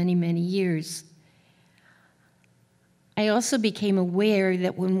Salvadorians for many, many years. I also became aware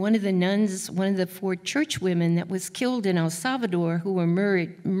that when one of the nuns, one of the 4 church women that was killed in El Salvador, who were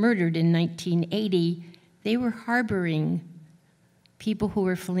murdered in 1980, they were harboring people who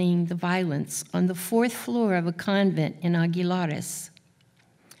were fleeing the violence on the 4th floor of a convent in Aguilares.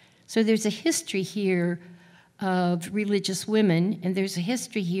 So there's a history here of religious women, and there's a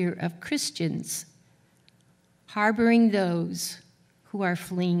history here of Christians harboring those who are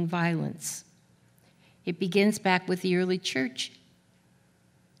fleeing violence. It begins back with the early church.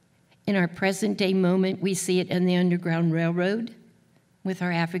 In our present day moment, we see it in the Underground Railroad with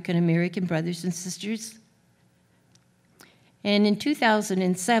our African American brothers and sisters. And in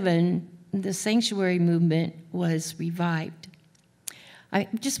 2007, the sanctuary movement was revived. I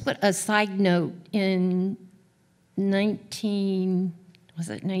just put a side note in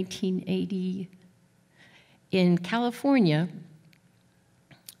 1980, in California,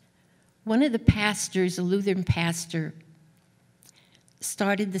 one of the pastors, a Lutheran pastor,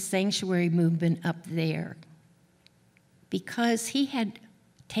 started the sanctuary movement up there because he had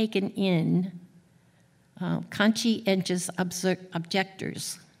taken in conscientious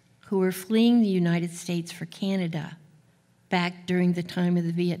objectors who were fleeing the United States for Canada back during the time of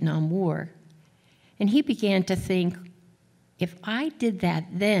the Vietnam War. And he began to think, if I did that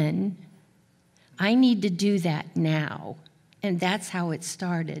then, I need to do that now. And that's how it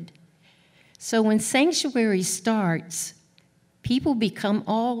started. So when Sanctuary starts, people become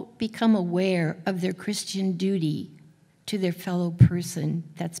aware of their Christian duty to their fellow person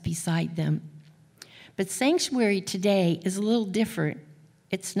that's beside them. But Sanctuary today is a little different.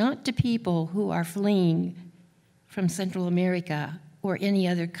 It's not to people who are fleeing from Central America or any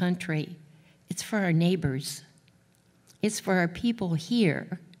other country. It's for our neighbors. It's for our people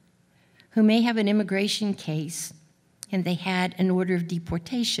here who may have an immigration case and they had an order of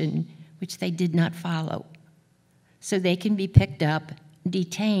deportation, which they did not follow. So they can be picked up,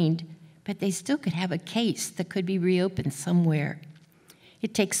 detained, but they still could have a case that could be reopened somewhere.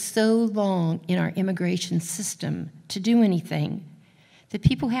 It takes so long in our immigration system to do anything that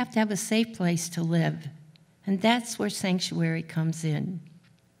people have to have a safe place to live. And that's where Sanctuary comes in,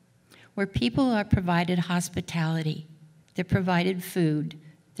 where people are provided hospitality, they're provided food,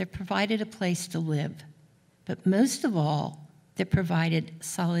 they're provided a place to live. But most of all, they're provided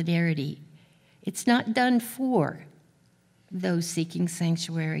solidarity. It's not done for those seeking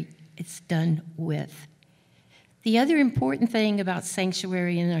sanctuary, it's done with. The other important thing about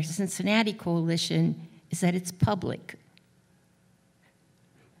Sanctuary in our Cincinnati coalition is that it's public.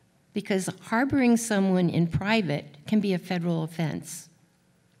 Because harboring someone in private can be a federal offense.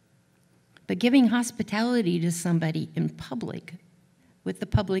 But giving hospitality to somebody in public, with the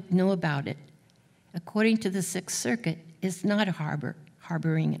public know about it, according to the Sixth Circuit, is not a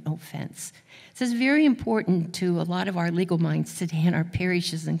harboring an offense. This is very important to a lot of our legal minds today in our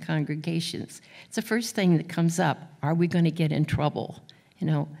parishes and congregations. It's the first thing that comes up. Are we going to get in trouble? You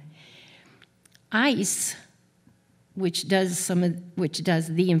know, ICE, which does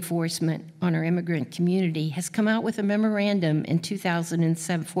the enforcement on our immigrant community, has come out with a memorandum in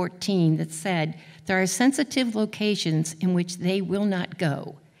 2014 that said there are sensitive locations in which they will not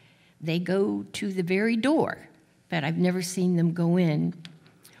go. They go to the very door, but I've never seen them go in.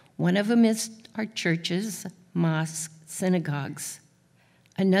 One of them is our churches, mosques, synagogues.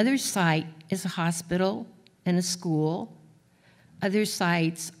 Another site is a hospital and a school. Other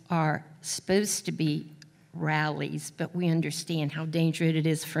sites are supposed to be rallies, but we understand how dangerous it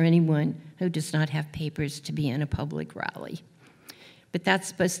is for anyone who does not have papers to be in a public rally. But that's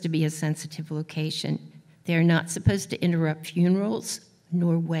supposed to be a sensitive location. They're not supposed to interrupt funerals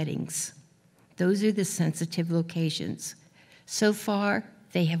nor weddings. Those are the sensitive locations. So far,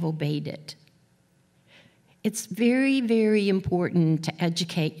 they have obeyed it. It's very, very important to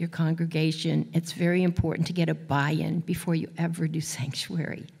educate your congregation. It's very important to get a buy-in before you ever do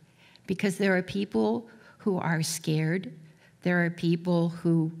sanctuary, because there are people who are scared, there are people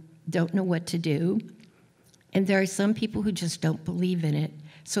who don't know what to do, and there are some people who just don't believe in it.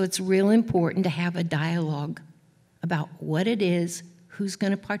 So it's real important to have a dialogue about what it is, who's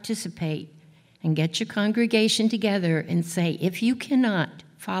going to participate, and get your congregation together and say, if you cannot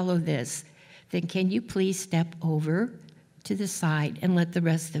follow this, then can you please step over to the side and let the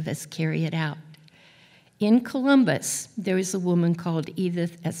rest of us carry it out? In Columbus, there is a woman called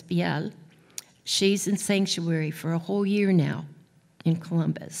Edith Espiel. She's in sanctuary for a whole year now in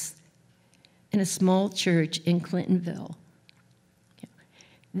Columbus, in a small church in Clintonville.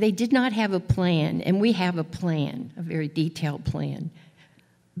 They did not have a plan, and we have a plan, a very detailed plan,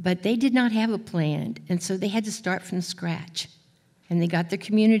 but they did not have a plan, and so they had to start from scratch. And they got their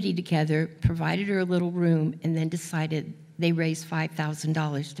community together, provided her a little room, and then decided they raised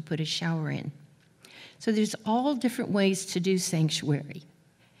 $5,000 to put a shower in. So there's all different ways to do sanctuary.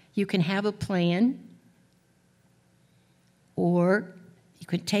 You can have a plan, or you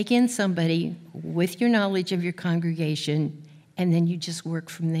could take in somebody with your knowledge of your congregation, and then you just work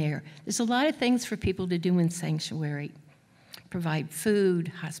from there. There's a lot of things for people to do in sanctuary. Provide food,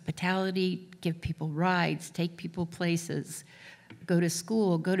 hospitality, give people rides, take people places, go to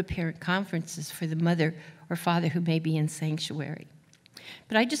school, go to parent conferences for the mother or father who may be in sanctuary.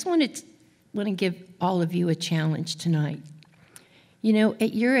 But I just want to give all of you a challenge tonight. You know,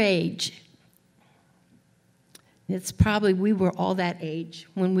 at your age, it's probably, we were all that age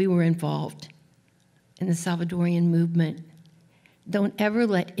when we were involved in the Salvadorian movement. Don't ever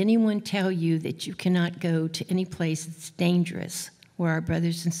let anyone tell you that you cannot go to any place that's dangerous where our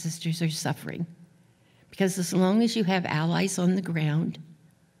brothers and sisters are suffering. Because as long as you have allies on the ground,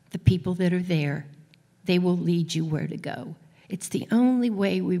 the people that are there, they will lead you where to go. It's the only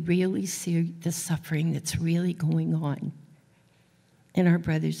way we really see the suffering that's really going on in our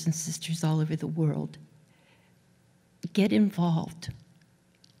brothers and sisters all over the world. Get involved.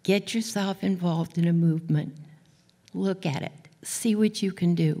 Get yourself involved in a movement. Look at it. See what you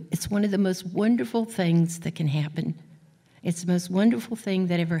can do. It's one of the most wonderful things that can happen. It's the most wonderful thing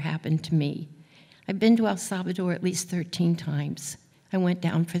that ever happened to me. I've been to El Salvador at least 13 times. I went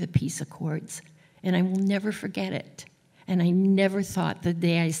down for the peace accords, and I will never forget it. And I never thought the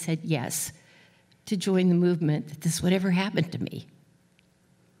day I said yes to join the movement that this would ever happen to me.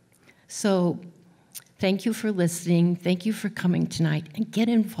 So thank you for listening. Thank you for coming tonight. And get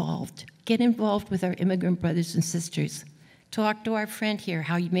involved. Get involved with our immigrant brothers and sisters. Talk to our friend here,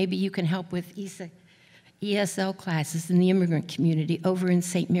 how maybe you can help with ESL classes in the immigrant community over in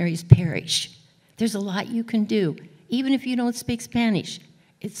St. Mary's Parish. There's a lot you can do. Even if you don't speak Spanish,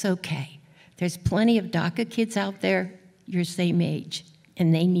 it's okay. There's plenty of DACA kids out there your same age,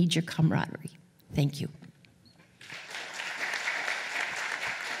 and they need your camaraderie. Thank you.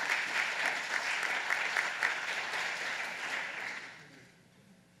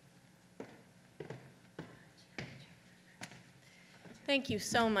 Thank you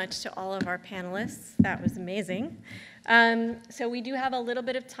so much to all of our panelists. That was amazing. So we do have a little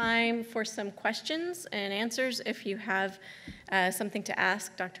bit of time for some questions and answers. If you have something to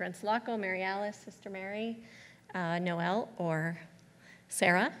ask Dr. Ensalaco, Mary Alice, Sister Mary, Noelle, or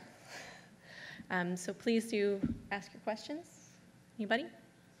Sarah. So please do ask your questions. Anybody?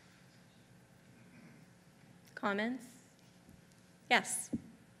 Comments? Yes.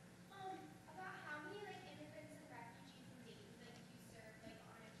 About how many immigrants and refugees in Dayton do you serve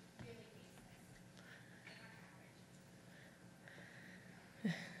on a daily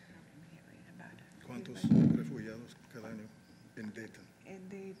basis? ¿Cuántos refugiados cada año en Dayton?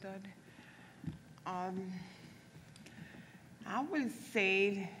 I will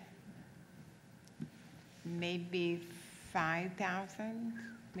say maybe 5,000,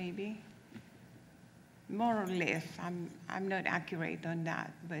 maybe. More or less. I'm not accurate on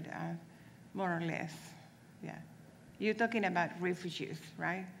that, but more or less, yeah. You're talking about refugees,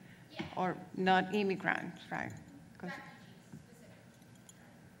 right? Yeah. Or not immigrants, right? Refugees,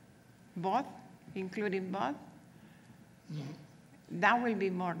 Both, including both? That will be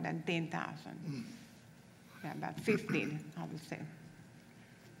more than 10,000. Yeah, about 15, I would say.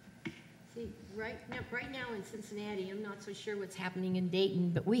 See, right now in Cincinnati, I'm not so sure what's happening in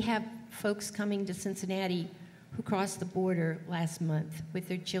Dayton, but we have folks coming to Cincinnati who crossed the border last month with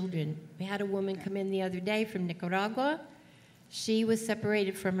their children. We had a woman come in the other day from Nicaragua. She was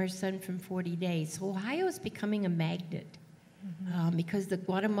separated from her son for 40 days. So Ohio is becoming a magnet because the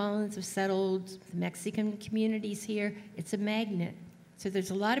Guatemalans have settled, the Mexican communities here. It's a magnet. So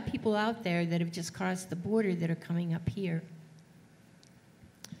there's a lot of people out there that have just crossed the border that are coming up here.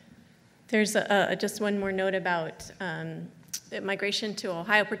 There's just one more note about migration to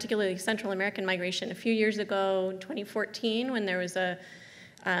Ohio, particularly Central American migration. A few years ago, 2014, when there was a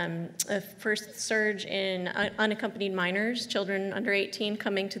first surge in unaccompanied minors, children under 18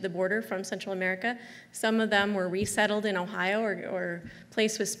 coming to the border from Central America, some of them were resettled in Ohio or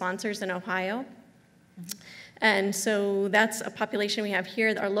placed with sponsors in Ohio. And so that's a population we have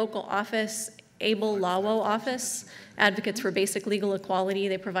here. Our local office, Able Lawo office, advocates for basic legal equality.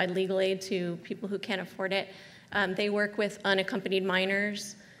 They provide legal aid to people who can't afford it. They work with unaccompanied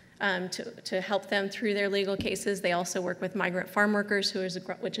minors to help them through their legal cases. They also work with migrant farm workers,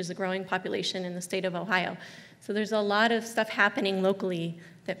 which is a growing population in the state of Ohio. So there's a lot of stuff happening locally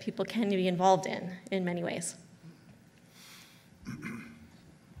that people can be involved in many ways.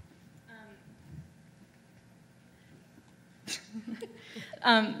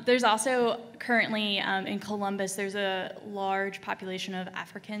 There's also currently in Columbus, there's a large population of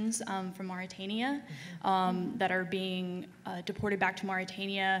Africans from Mauritania that are being deported back to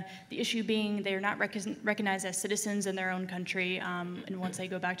Mauritania. The issue being they're not recognized as citizens in their own country, and once they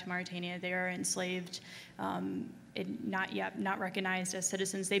go back to Mauritania, they are enslaved and not recognized as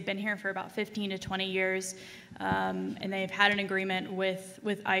citizens. They've been here for about 15 to 20 years, and they've had an agreement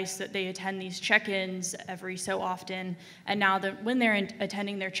with ICE that they attend these check-ins every so often, and now when they're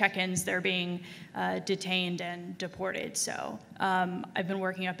attending their check-ins, they're being detained and deported. So I've been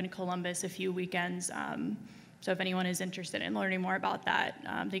working up in Columbus a few weekends, so if anyone is interested in learning more about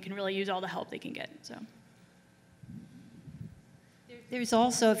that, they can really use all the help they can get. So. There's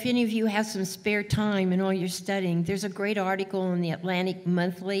also, if any of you have some spare time in all your studying, there's a great article in the Atlantic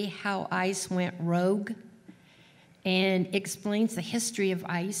Monthly, How ICE Went Rogue, and explains the history of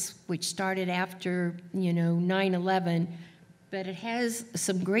ICE, which started after, 9/11, but it has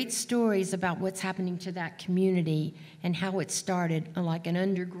some great stories about what's happening to that community and how it started, like an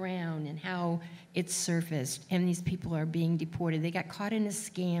underground, and how it's surfaced, and these people are being deported. They got caught in a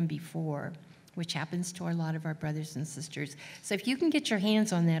scam before, which happens to a lot of our brothers and sisters. So if you can get your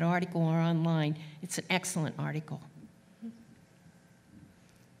hands on that article or online, it's an excellent article.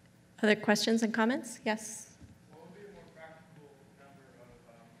 Other questions and comments? Yes? What would be a more practical number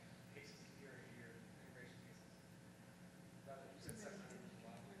of cases a year, immigration cases? You said 700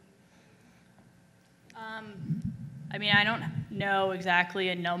 I mean, I don't know exactly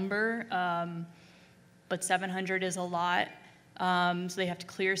a number, but 700 is a lot. So they have to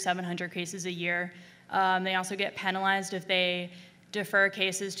clear 700 cases a year. They also get penalized if they defer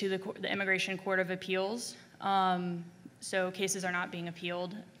cases to the Immigration Court of Appeals. So cases are not being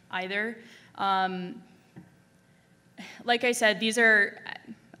appealed either. Like I said,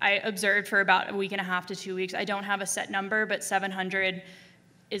 I observed for about a week and a half to 2 weeks. I don't have a set number, but 700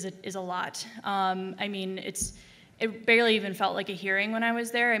 is a lot. I mean, it barely even felt like a hearing when I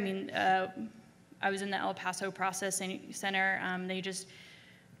was there. I mean, I was in the El Paso Processing Center.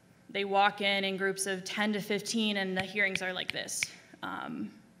 They walk in groups of 10 to 15, and the hearings are like this.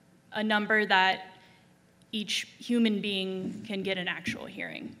 A number that each human being can get an actual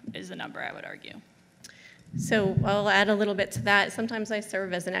hearing is the number, I would argue. So I'll add a little bit to that. Sometimes I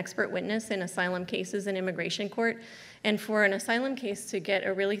serve as an expert witness in asylum cases in immigration court. And for an asylum case to get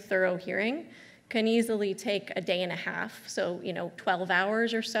a really thorough hearing can easily take a day and a half. So, 12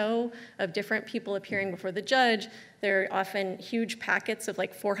 hours or so of different people appearing before the judge. There are often huge packets of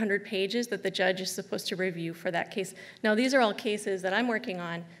like 400 pages that the judge is supposed to review for that case. Now, these are all cases that I'm working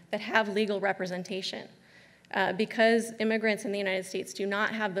on that have legal representation. Because immigrants in the United States do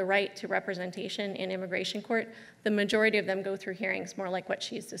not have the right to representation in immigration court, the majority of them go through hearings more like what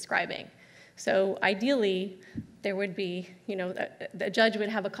she's describing. So ideally, there would be, the judge would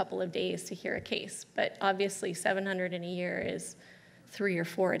have a couple of days to hear a case, but obviously 700 in a year is 3 or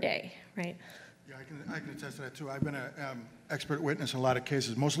 4 a day, right? Yeah, I can attest to that too. I've been an expert witness in a lot of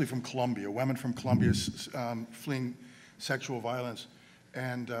cases, mostly from Colombia, women from Colombia fleeing sexual violence.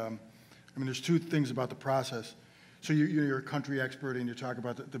 And there's two things about the process. So you're a country expert and you talk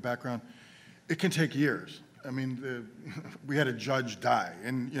about the background. It can take years. We had a judge die,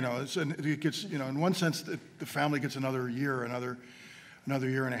 and it gets, in one sense, the family gets another year, another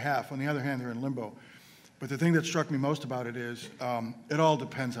year and a half. On the other hand, they're in limbo. But the thing that struck me most about it is it all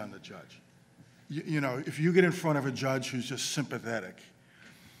depends on the judge. If you get in front of a judge who's just sympathetic,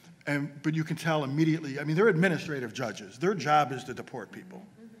 but you can tell immediately. They're administrative judges. Their job is to deport people.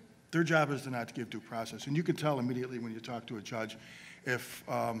 Their job is to not give due process, and you can tell immediately when you talk to a judge if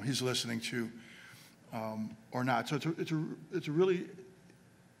he's listening to or not. So it's a really,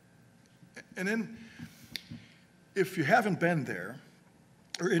 and then if you haven't been there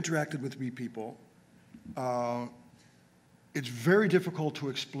or interacted with people, it's very difficult to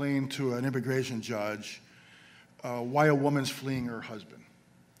explain to an immigration judge why a woman's fleeing her husband,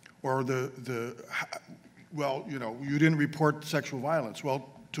 or you didn't report sexual violence. Well,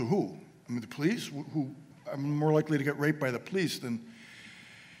 to who? The police? Who? I'm more likely to get raped by the police than.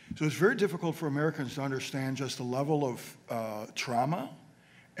 So it's very difficult for Americans to understand just the level of trauma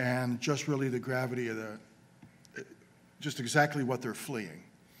and just really the gravity of just exactly what they're fleeing.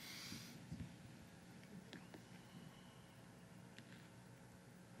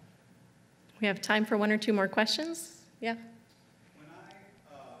 We have time for 1 or 2 more questions. Yeah. When I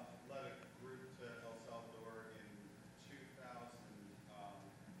led a group to El Salvador in 2000,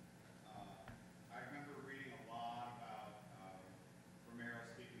 I remember reading a lot about Romero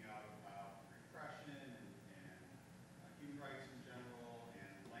speaking out about repression and human rights in general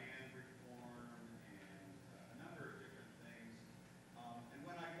and land reform and a number of different things. And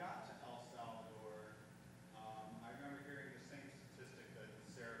when I got to El Salvador, I remember hearing the same statistic that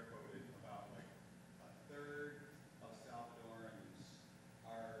Sara quoted about like a third of Salvadorans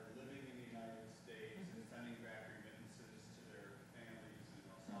are living in the United States and sending back remittances to their families in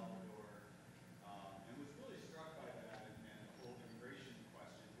El Salvador. And was really struck by that and the whole immigration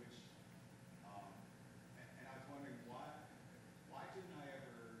question, which, and I was wondering why didn't I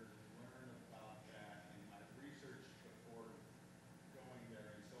ever learn about that in my research before going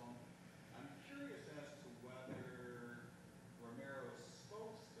there? And so I'm curious as to whether Romero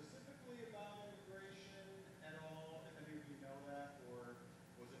spoke specifically about immigration at all, if any of you know that, or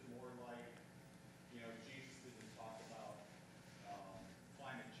was it more like, Jesus didn't talk about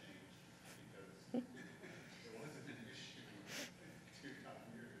climate change because it wasn't an issue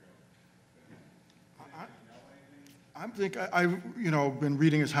 2,000 years ago. I've been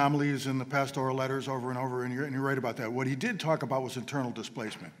reading his homilies and the pastoral letters over and over, and you're right about that. What he did talk about was internal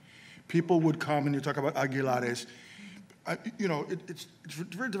displacement. People would come, and you talk about Aguilares. It's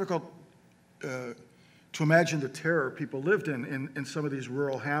very difficult to imagine the terror people lived in some of these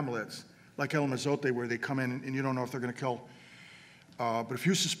rural hamlets, like El Mazote, where they come in and you don't know if they're going to kill. But if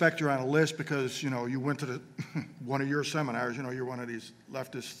you suspect you're on a list because, you went to the one of your seminars, you're one of these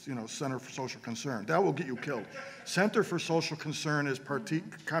leftists, Center for Social Concern, that will get you killed. Center for Social Concern is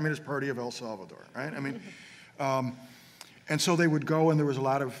Communist Party of El Salvador, right? I mean, and so they would go, and there was a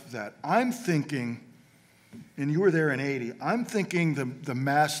lot of that. I'm thinking, and you were there in '80, I'm thinking the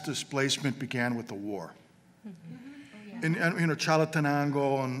mass displacement began with the war. In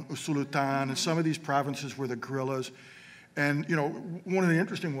Chalatenango and Usulután and some of these provinces were the guerrillas. And, one of the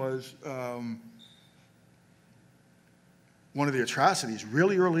interesting was one of the atrocities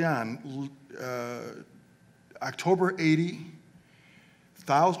really early on, October '80,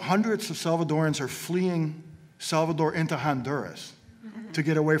 hundreds of Salvadorans are fleeing Salvador into Honduras to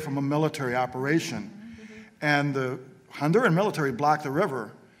get away from a military operation. And the Honduran military blocked the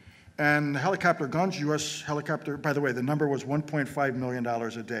river, and helicopter guns, U.S. helicopter, by the way, the number was $1.5 million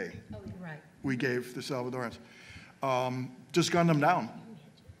a day. We gave the Salvadorans. Just gunned them down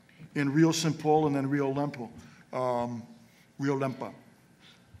in Rio Simpol and then Rio Lempa.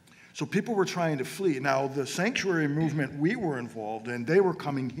 So people were trying to flee. Now, the sanctuary movement we were involved in, they were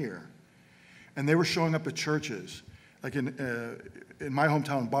coming here. And they were showing up at churches. Like in my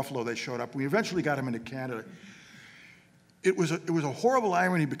hometown, Buffalo, they showed up. We eventually got them into Canada. It was a horrible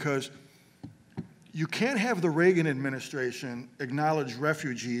irony because you can't have the Reagan administration acknowledge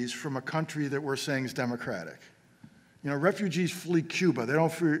refugees from a country that we're saying is democratic. Refugees flee Cuba. They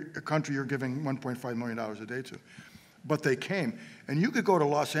don't flee a country you're giving $1.5 million a day to. But they came. And you could go to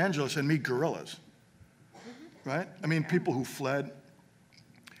Los Angeles and meet guerrillas, right? I mean, people who fled.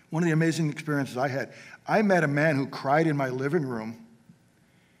 One of the amazing experiences I had, I met a man who cried in my living room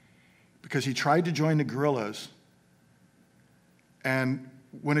because he tried to join the guerrillas. And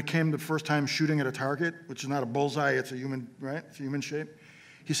when it came the first time shooting at a target, which is not a bullseye, it's a human, right? It's a human shape.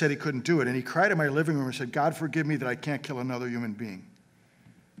 He said he couldn't do it. And he cried in my living room and said, God, forgive me that I can't kill another human being.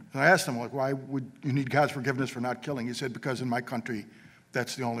 And I asked him, why would you need God's forgiveness for not killing? He said, because in my country,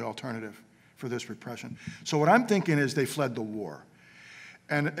 that's the only alternative for this repression. So what I'm thinking is they fled the war.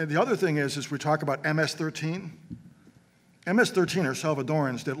 And the other thing is we talk about MS-13. MS-13 are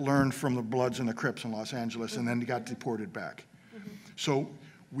Salvadorans that learned from the Bloods and the Crips in Los Angeles and then got deported back. So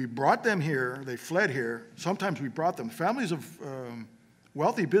we brought them here. They fled here. Sometimes we brought them. Families of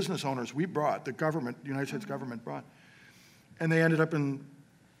wealthy business owners we brought, the United States government brought. And they ended up in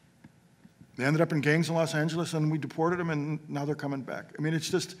gangs in Los Angeles, and we deported them, and now they're coming back. I mean, it's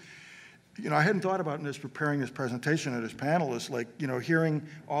just, I hadn't thought about this preparing this presentation at this panel. It's like, hearing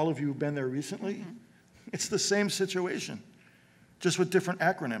all of you who've been there recently, it's the same situation, just with different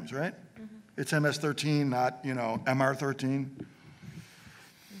acronyms, right? It's MS-13, not, MR-13.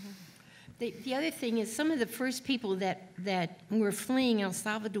 The other thing is some of the first people that were fleeing El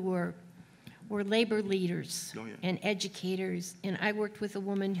Salvador were labor leaders and educators. And I worked with a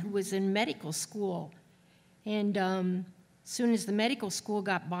woman who was in medical school. And as soon as the medical school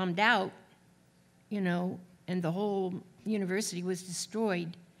got bombed out, and the whole university was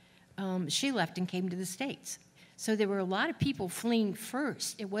destroyed, she left and came to the States. So there were a lot of people fleeing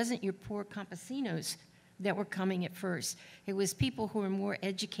first. It wasn't your poor campesinos that were coming at first. It was people who were more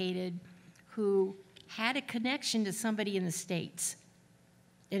educated, who had a connection to somebody in the States.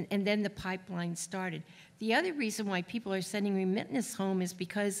 And then the pipeline started. The other reason why people are sending remittance home is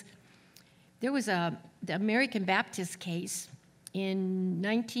because there was the American Baptist case in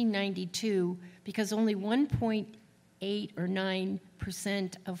 1992 because only 1.8 or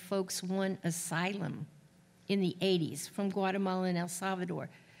 9% of folks won asylum in the 80s from Guatemala and El Salvador.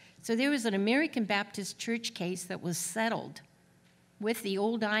 So there was an American Baptist church case that was settled with the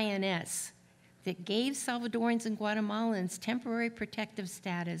old INS that gave Salvadorans and Guatemalans temporary protective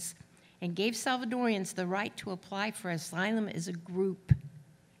status and gave Salvadorians the right to apply for asylum as a group.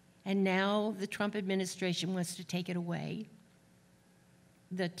 And now the Trump administration wants to take it away.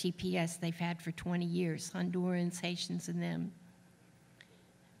 The C.PP.S. they've had for 20 years, Hondurans, Haitians, and them.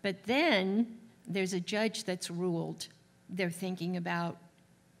 But then there's a judge that's ruled they're thinking about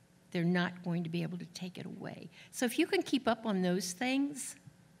they're not going to be able to take it away. So if you can keep up on those things,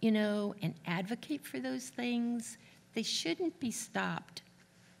 and advocate for those things, they shouldn't be stopped.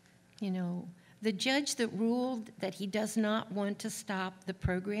 The judge that ruled that he does not want to stop the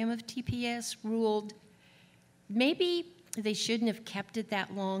program of C.PP.S. ruled maybe they shouldn't have kept it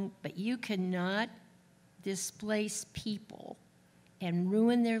that long, but you cannot displace people and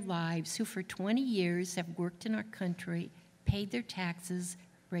ruin their lives who for 20 years have worked in our country, paid their taxes,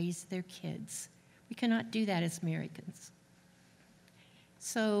 raised their kids. We cannot do that as Americans.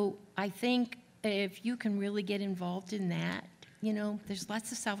 So I think if you can really get involved in that you know, there's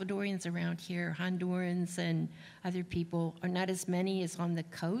lots of Salvadorians around here, Hondurans and other people, are not as many as on the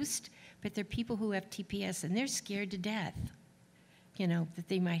coast, but they're people who have TPS, and they're scared to death, you know, that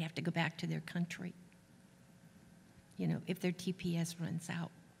they might have to go back to their country, you know, if their TPS runs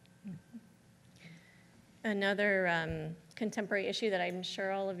out. Another contemporary issue that I'm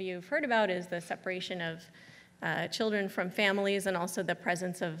sure all of you have heard about is the separation of children from families, and also the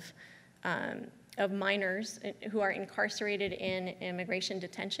presence of minors who are incarcerated in immigration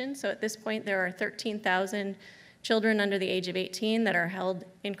detention. So at this point, there are 13,000 children under the age of 18 that are held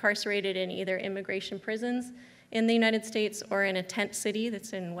incarcerated in either immigration prisons in the United States or in a tent city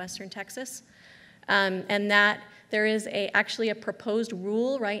that's in western Texas. And that there is actually a proposed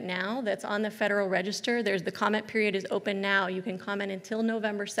rule right now that's on the Federal Register. The comment period is open now. You can comment until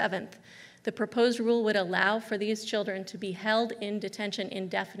November 7th. The proposed rule would allow for these children to be held in detention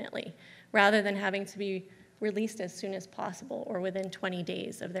indefinitely, rather than having to be released as soon as possible or within 20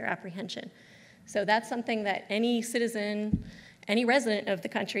 days of their apprehension. So that's something that any citizen, any resident of the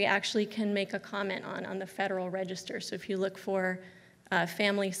country actually can make a comment on the Federal Register. So if you look for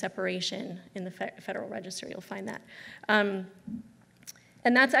family separation in the Federal Register, you'll find that.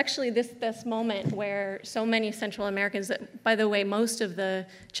 And that's actually this moment where so many Central Americans, that, by the way, most of the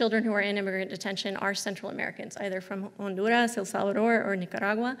children who are in immigrant detention are Central Americans, either from Honduras, El Salvador, or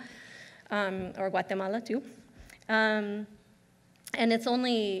Nicaragua, or Guatemala too. And it's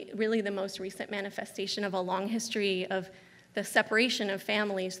only really the most recent manifestation of a long history of the separation of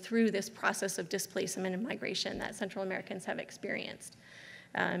families through this process of displacement and migration that Central Americans have experienced.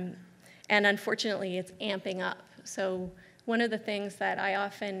 And unfortunately, it's amping up. So one of the things that I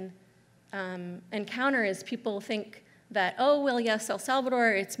often encounter is people think that, oh, well, yes, El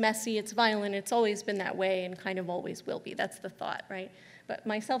Salvador, it's messy, it's violent, it's always been that way and kind of always will be. That's the thought, right? But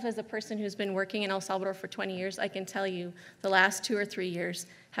myself, as a person who's been working in El Salvador for 20 years, I can tell you the last 2 or 3 years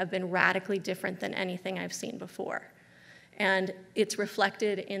have been radically different than anything I've seen before. And it's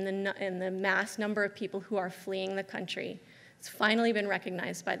reflected in the mass number of people who are fleeing the country. It's finally been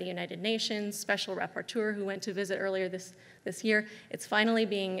recognized by the United Nations, Special Rapporteur who went to visit earlier this year. It's finally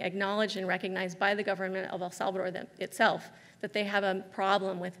being acknowledged and recognized by the government of El Salvador itself that they have a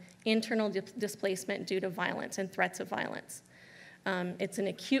problem with internal displacement due to violence and threats of violence. It's an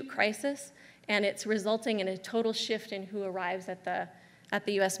acute crisis, and it's resulting in a total shift in who arrives at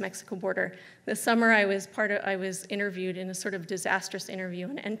the U.S.-Mexico border. This summer, I was interviewed in a sort of disastrous interview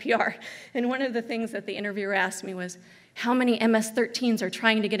on NPR, and one of the things that the interviewer asked me was, how many MS-13s are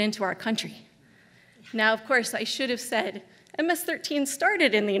trying to get into our country? Now, of course, I should have said, MS-13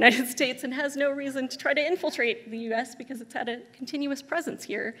 started in the United States and has no reason to try to infiltrate the U.S. because it's had a continuous presence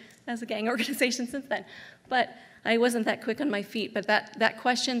here as a gang organization since then. But I wasn't that quick on my feet, but that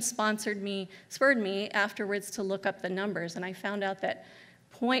question spurred me afterwards to look up the numbers, and I found out that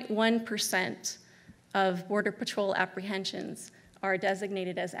 0.1% of Border Patrol apprehensions are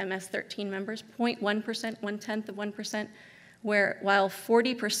designated as MS-13 members, 0.1%, 1/10 of 1%, while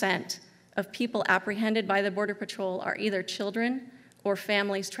 40% of people apprehended by the Border Patrol are either children or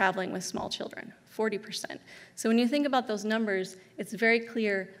families traveling with small children, 40%. So when you think about those numbers, it's very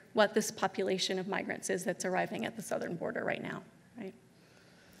clear what this population of migrants is that's arriving at the southern border right now, right?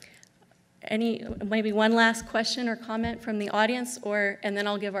 Maybe one last question or comment from the audience, and then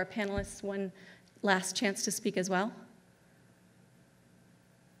I'll give our panelists one last chance to speak as well.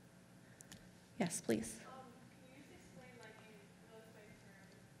 Yes, please. Can you just explain, like, in real estate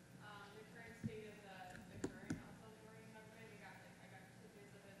terms, the current state of the current El Salvadorian government? I got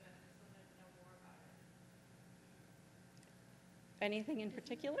tidbits of it, but I just wanted to know more about it. Anything in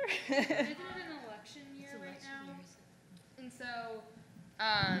particular? It's not an election year right now, and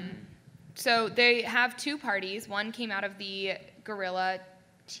so they have 2 parties. One came out of the guerrilla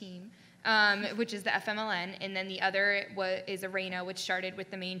team, which is the FMLN, and then the other is Arena, which started with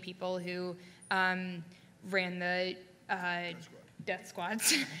the main people who ran the death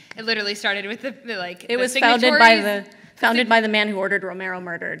squads. It literally started with It was founded by the man who ordered Romero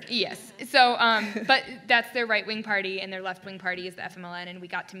murdered. Yes. So, but that's their right-wing party, and their left-wing party is the FMLN, and we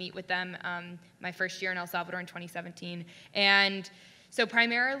got to meet with them my first year in El Salvador in 2017. And so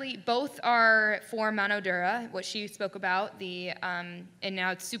primarily, both are for mano dura, what she spoke about, and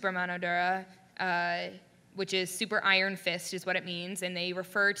now it's super mano dura, which is super iron fist is what it means, and they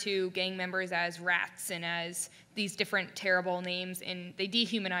refer to gang members as rats and as these different terrible names, and they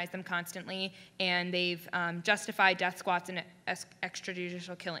dehumanize them constantly, and they've justified death squads and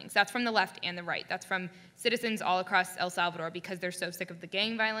extrajudicial killings. That's from the left and the right. That's from citizens all across El Salvador because they're so sick of the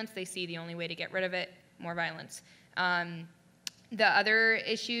gang violence, they see the only way to get rid of it, more violence. The other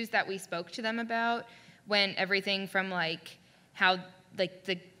issues that we spoke to them about went everything from how like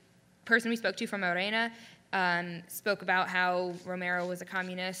the person we spoke to from Arena spoke about how Romero was a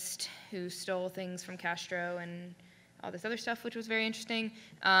communist who stole things from Castro and all this other stuff, which was very interesting.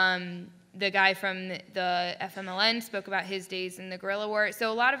 The guy from the FMLN spoke about his days in the guerrilla war.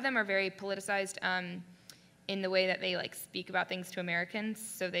 So a lot of them are very politicized in the way that they like speak about things to Americans.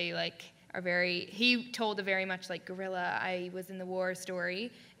 So they like are very, he told a very much like guerrilla, I was in the war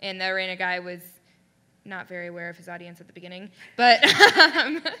story. And the Arena guy was not very aware of his audience at the beginning, but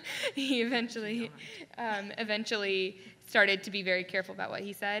he eventually started to be very careful about what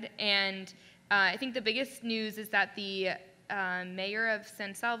he said. And I think the biggest news is that the mayor of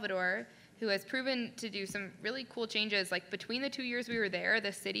San Salvador, who has proven to do some really cool changes, like between the 2 years we were there,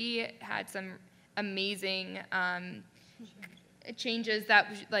 the city had some amazing changes that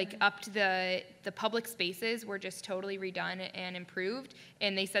like upped the public spaces were just totally redone and improved,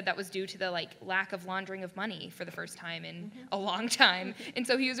 and they said that was due to the like lack of laundering of money for the first time in a long time. And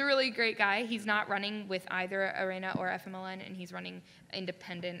so he was a really great guy. He's not running with either Arena or FMLN, and he's running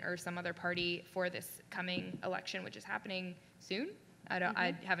independent or some other party for this coming election, which is happening soon.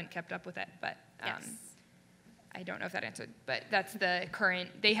 I haven't kept up with it, but Yes. I don't know if that answered, but that's the current.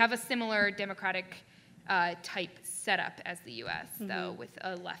 They have a similar democratic type setup as the U.S., though, with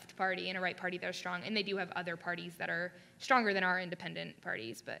a left party and a right party that are strong. And they do have other parties that are stronger than our independent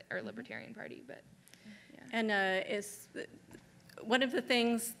parties, or libertarian party. But yeah. And is one of the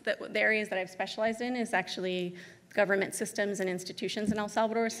things the areas that I've specialized in is actually government systems and institutions in El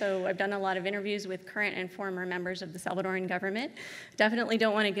Salvador. So I've done a lot of interviews with current and former members of the Salvadoran government. Definitely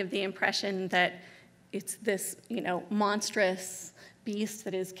don't want to give the impression that it's this, monstrous beast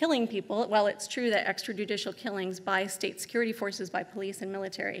that is killing people. While it's true that extrajudicial killings by state security forces, by police and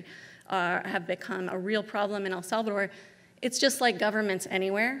military, have become a real problem in El Salvador, it's just like governments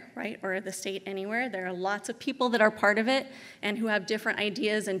anywhere, right, or the state anywhere. There are lots of people that are part of it and who have different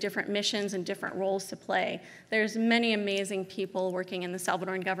ideas and different missions and different roles to play. There's many amazing people working in the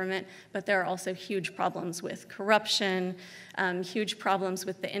Salvadoran government, but there are also huge problems with corruption, huge problems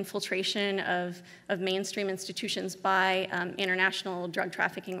with the infiltration of mainstream institutions by international drug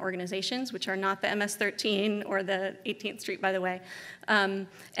trafficking organizations, which are not the MS-13 or the 18th Street, by the way. And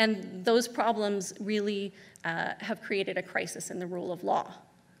those problems really have created a crisis in the rule of law,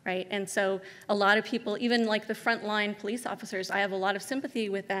 right? And so a lot of people, even like the frontline police officers, I have a lot of sympathy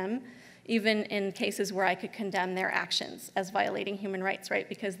with them, even in cases where I could condemn their actions as violating human rights, right?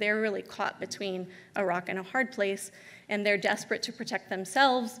 Because they're really caught between a rock and a hard place, and they're desperate to protect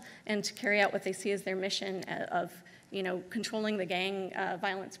themselves and to carry out what they see as their mission of, controlling the gang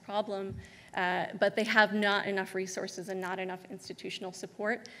violence problem. But they have not enough resources and not enough institutional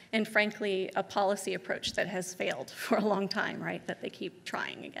support, and frankly, a policy approach that has failed for a long time, right, that they keep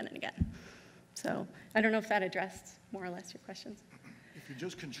trying again and again. So I don't know if that addressed more or less your questions. If you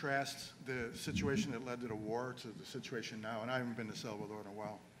just contrast the situation that led to the war to the situation now, and I haven't been to Salvador in a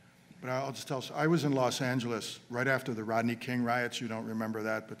while, but I'll just tell, I was in Los Angeles right after the Rodney King riots. You don't remember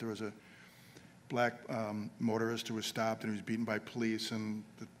that, but there was a black motorist who was stopped and he was beaten by police, and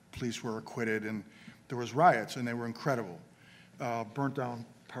the police were acquitted, and there was riots, and they were incredible. Burnt down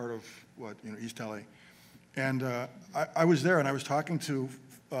part of East LA. And I was there, and I was talking to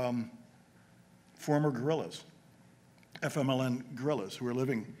former guerrillas, FMLN guerrillas who were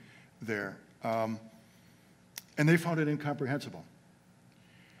living there, and they found it incomprehensible.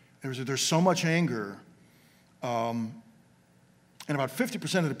 There's so much anger, and about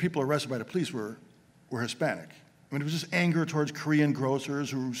 50% of the people arrested by the police were Hispanic. I mean, it was just anger towards Korean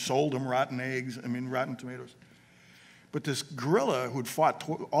grocers who sold them rotten eggs, rotten tomatoes. But this guerrilla who'd fought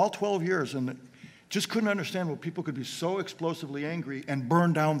all 12 years and just couldn't understand why people could be so explosively angry and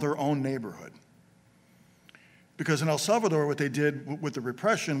burn down their own neighborhood. Because in El Salvador, what they did with the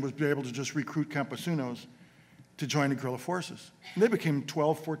repression was be able to just recruit campesinos to join the guerrilla forces. And they became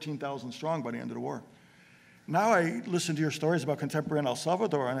 14,000 strong by the end of the war. Now I listen to your stories about contemporary El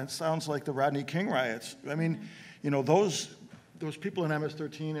Salvador, and it sounds like the Rodney King riots. Those people in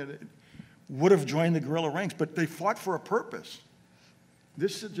MS-13 would have joined the guerrilla ranks, but they fought for a purpose.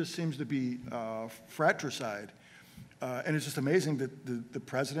 This just seems to be fratricide. And it's just amazing that the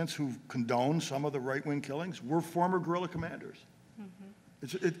presidents who condoned some of the right-wing killings were former guerrilla commanders.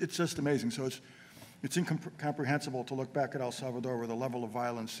 Mm-hmm. It's just amazing. So it's incomprehensible to look back at El Salvador where the level of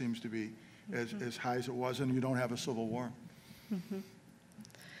violence seems to be as high as it was, and you don't have a civil war. Mm-hmm.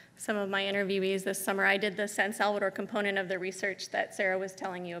 Some of my interviewees this summer, I did the San Salvador component of the research that Sara was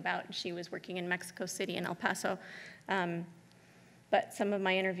telling you about. She was working in Mexico City and El Paso. But some of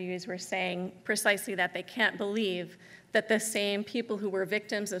my interviewees were saying precisely that they can't believe that the same people who were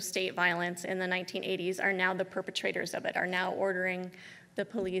victims of state violence in the 1980s are now the perpetrators of it, are now ordering the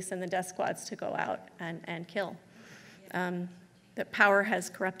police and the death squads to go out and kill. That power has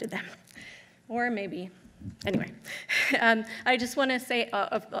corrupted them. Or maybe, anyway. I just want to say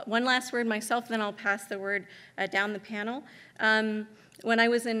one last word myself, then I'll pass the word down the panel. When I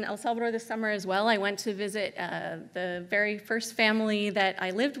was in El Salvador this summer as well, I went to visit the very first family that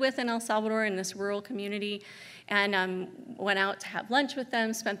I lived with in El Salvador in this rural community, and went out to have lunch with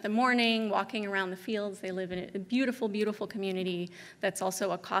them, spent the morning walking around the fields. They live in a beautiful, beautiful community that's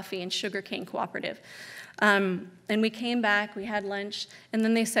also a coffee and sugarcane cooperative. And we came back, we had lunch, and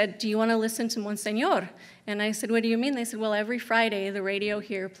then they said, do you want to listen to Monsignor? And I said, what do you mean? They said, well, every Friday the radio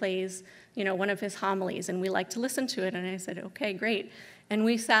here plays, you know, one of his homilies, and we like to listen to it. And I said, okay, great. And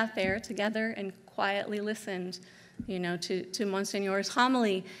we sat there together and quietly listened, you know, to Monsignor's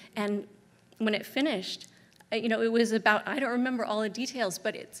homily. And when it finished, you know, it was about, I don't remember all the details,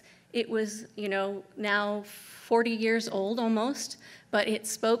 but it was, you know, now 40 years old almost, but it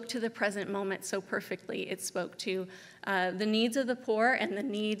spoke to the present moment so perfectly. It spoke to the needs of the poor and the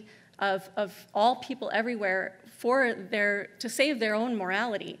need of all people everywhere to save their own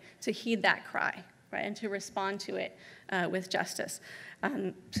morality, to heed that cry, right, and to respond to it with justice.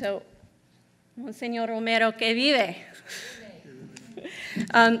 So, Monsignor Romero, que vive.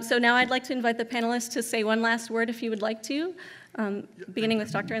 So now I'd like to invite the panelists to say one last word if you would like to, beginning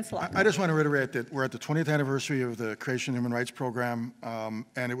with Dr. Ensalaco. I just want to reiterate that we're at the 20th anniversary of the Creation of the Human Rights Program,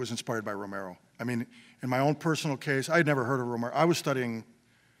 and it was inspired by Romero. I mean, in my own personal case, I'd never heard of Romero. I was studying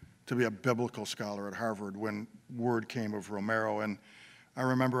to be a biblical scholar at Harvard when word came of Romero, and I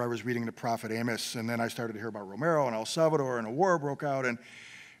remember I was reading the prophet Amos, and then I started to hear about Romero and El Salvador, and a war broke out, and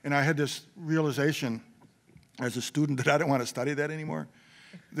I had this realization as a student that I didn't want to study that anymore,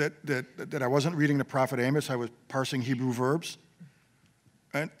 that I wasn't reading the prophet Amos, I was parsing Hebrew verbs,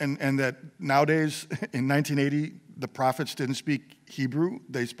 and that nowadays, in 1980, the prophets didn't speak Hebrew,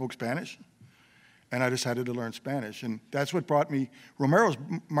 they spoke Spanish, and I decided to learn Spanish, and that's what brought me, Romero's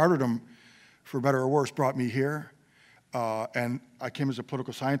martyrdom, for better or worse, brought me here, and I came as a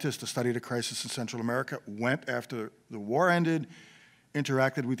political scientist to study the crisis in Central America, went after the war ended,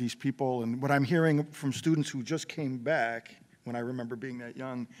 interacted with these people, and what I'm hearing from students who just came back, when I remember being that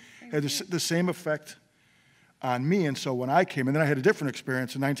young, had the same effect on me. And so when I came, and then I had a different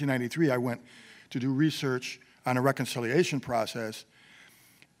experience. In 1993, I went to do research on a reconciliation process,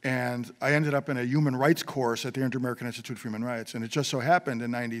 and I ended up in a human rights course at the Inter-American Institute for Human Rights. And it just so happened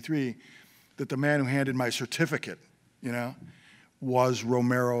in 93 that the man who handed my certificate, you know, was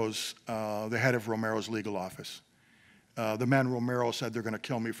Romero's, the head of Romero's legal office. The man Romero said they're going to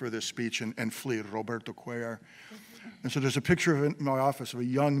kill me for this speech and flee, Roberto Cuellar. And so there's a picture of in my office of a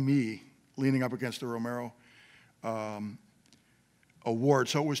young me leaning up against the Romero award.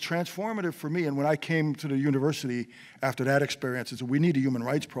 So it was transformative for me. And when I came to the university after that experience, I said, we need a human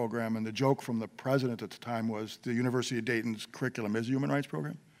rights program. And the joke from the president at the time was the University of Dayton's curriculum is a human rights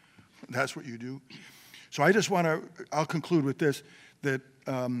program. That's what you do. So I just want to, I'll conclude with this, that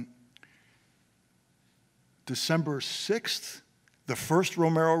December 6th, the first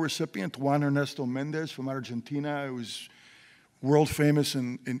Romero recipient, Juan Ernesto Mendez from Argentina, who was world famous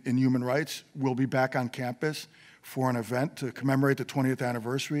in human rights, will be back on campus for an event to commemorate the 20th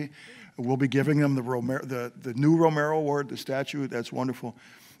anniversary. We'll be giving them the new Romero Award, the statue. That's wonderful.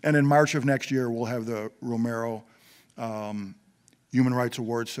 And in March of next year, we'll have the Romero Human Rights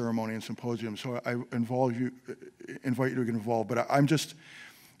Award ceremony and symposium. So I invite you to get involved. But I'm just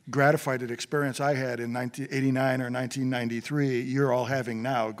gratified at the experience I had in 1989 or 1993, you're all having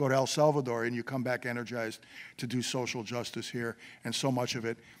now. Go to El Salvador and you come back energized to do social justice here, and so much of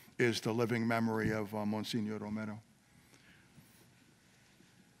it is the living memory of Monsignor Romero.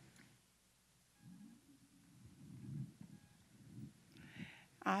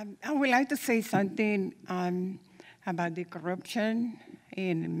 I would like to say something about the corruption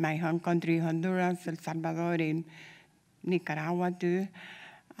in my home country, Honduras, El Salvador, and Nicaragua too.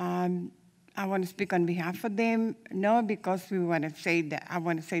 I want to speak on behalf of them, not because we want to say that, I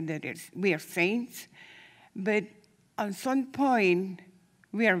want to say that we are saints, but at some point,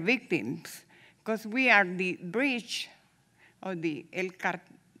 we are victims, because we are the bridge of the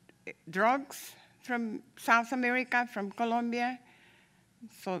drugs from South America, from Colombia.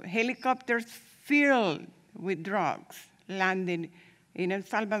 So helicopters filled with drugs landed in El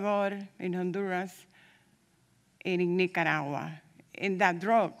Salvador, in Honduras, and in Nicaragua. And that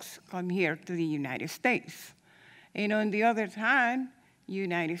drugs come here to the United States. And on the other hand,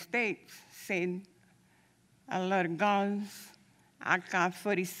 United States send a lot of guns,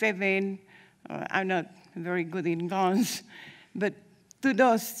 AK-47. I'm not very good in guns. But to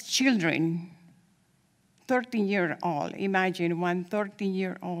those children, 13-year-old, imagine one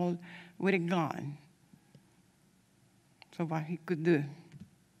 13-year-old with a gun. So what he could do,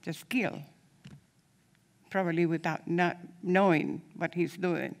 just kill, probably without not knowing what he's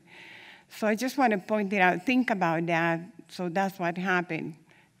doing. So I just want to point it out, think about that. So that's what happened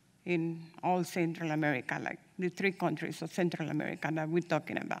in all Central America, like the 3 countries of Central America that we're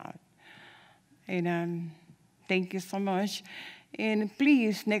talking about. And thank you so much. And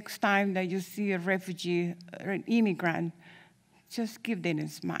please, next time that you see a refugee or an immigrant, just give them a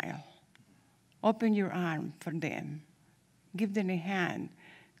smile. Open your arm for them. Give them a hand,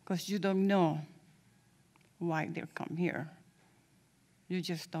 because you don't know why they come here. You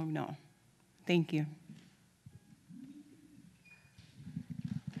just don't know. Thank you.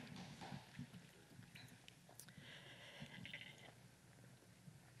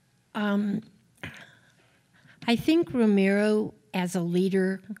 I think Romero, as a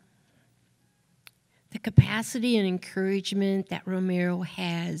leader, the capacity and encouragement that Romero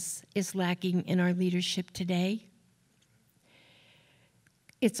has is lacking in our leadership today.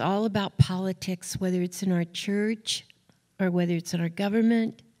 It's all about politics, whether it's in our church or whether it's in our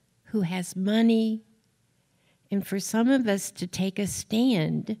government, who has money. And for some of us to take a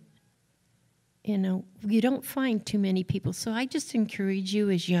stand, you know, you don't find too many people. So I just encourage you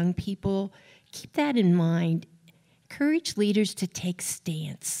as young people, keep that in mind. Encourage leaders to take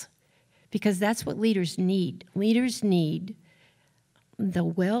stance, because that's what leaders need. Leaders need the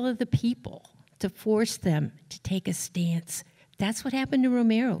will of the people to force them to take a stance. That's what happened to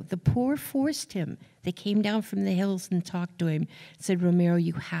Romero. The poor forced him. They came down from the hills and talked to him, said, Romero,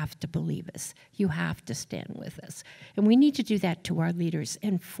 you have to believe us. You have to stand with us. And we need to do that to our leaders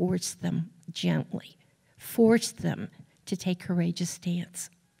and force them gently. Force them to take courageous stance.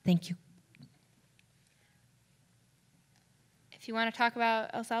 Thank you. If you want to talk about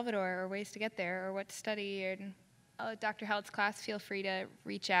El Salvador or ways to get there or what to study or Dr. Held's class, feel free to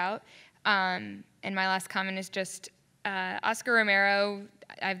reach out. And my last comment is just Oscar Romero.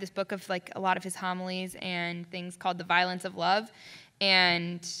 I have this book of like a lot of his homilies and things called The Violence of Love.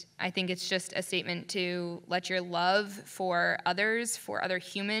 And I think it's just a statement to let your love for others, for other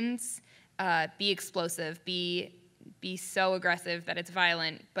humans, be explosive, be so aggressive that it's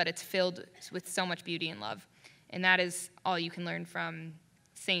violent, but it's filled with so much beauty and love. And that is all you can learn from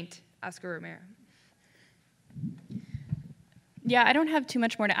Saint Oscar Romero. Yeah, I don't have too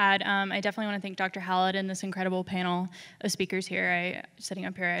much more to add. I definitely want to thank Dr. Hallett and this incredible panel of speakers here. Sitting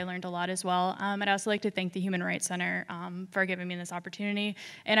up here, I learned a lot as well. I'd also like to thank the Human Rights Center for giving me this opportunity.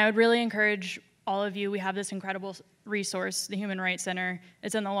 And I would really encourage all of you, we have this incredible resource, the Human Rights Center.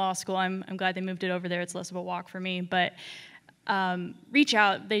 It's in the law school. I'm glad they moved it over there. It's less of a walk for me. But reach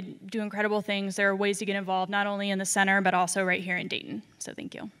out. They do incredible things. There are ways to get involved, not only in the center, but also right here in Dayton. So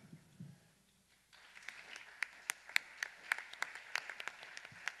thank you.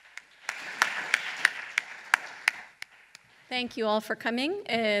 Thank you all for coming.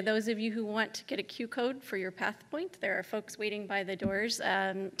 Those of you who want to get a Q code for your path point, there are folks waiting by the doors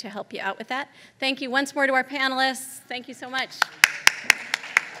to help you out with that. Thank you once more to our panelists. Thank you so much.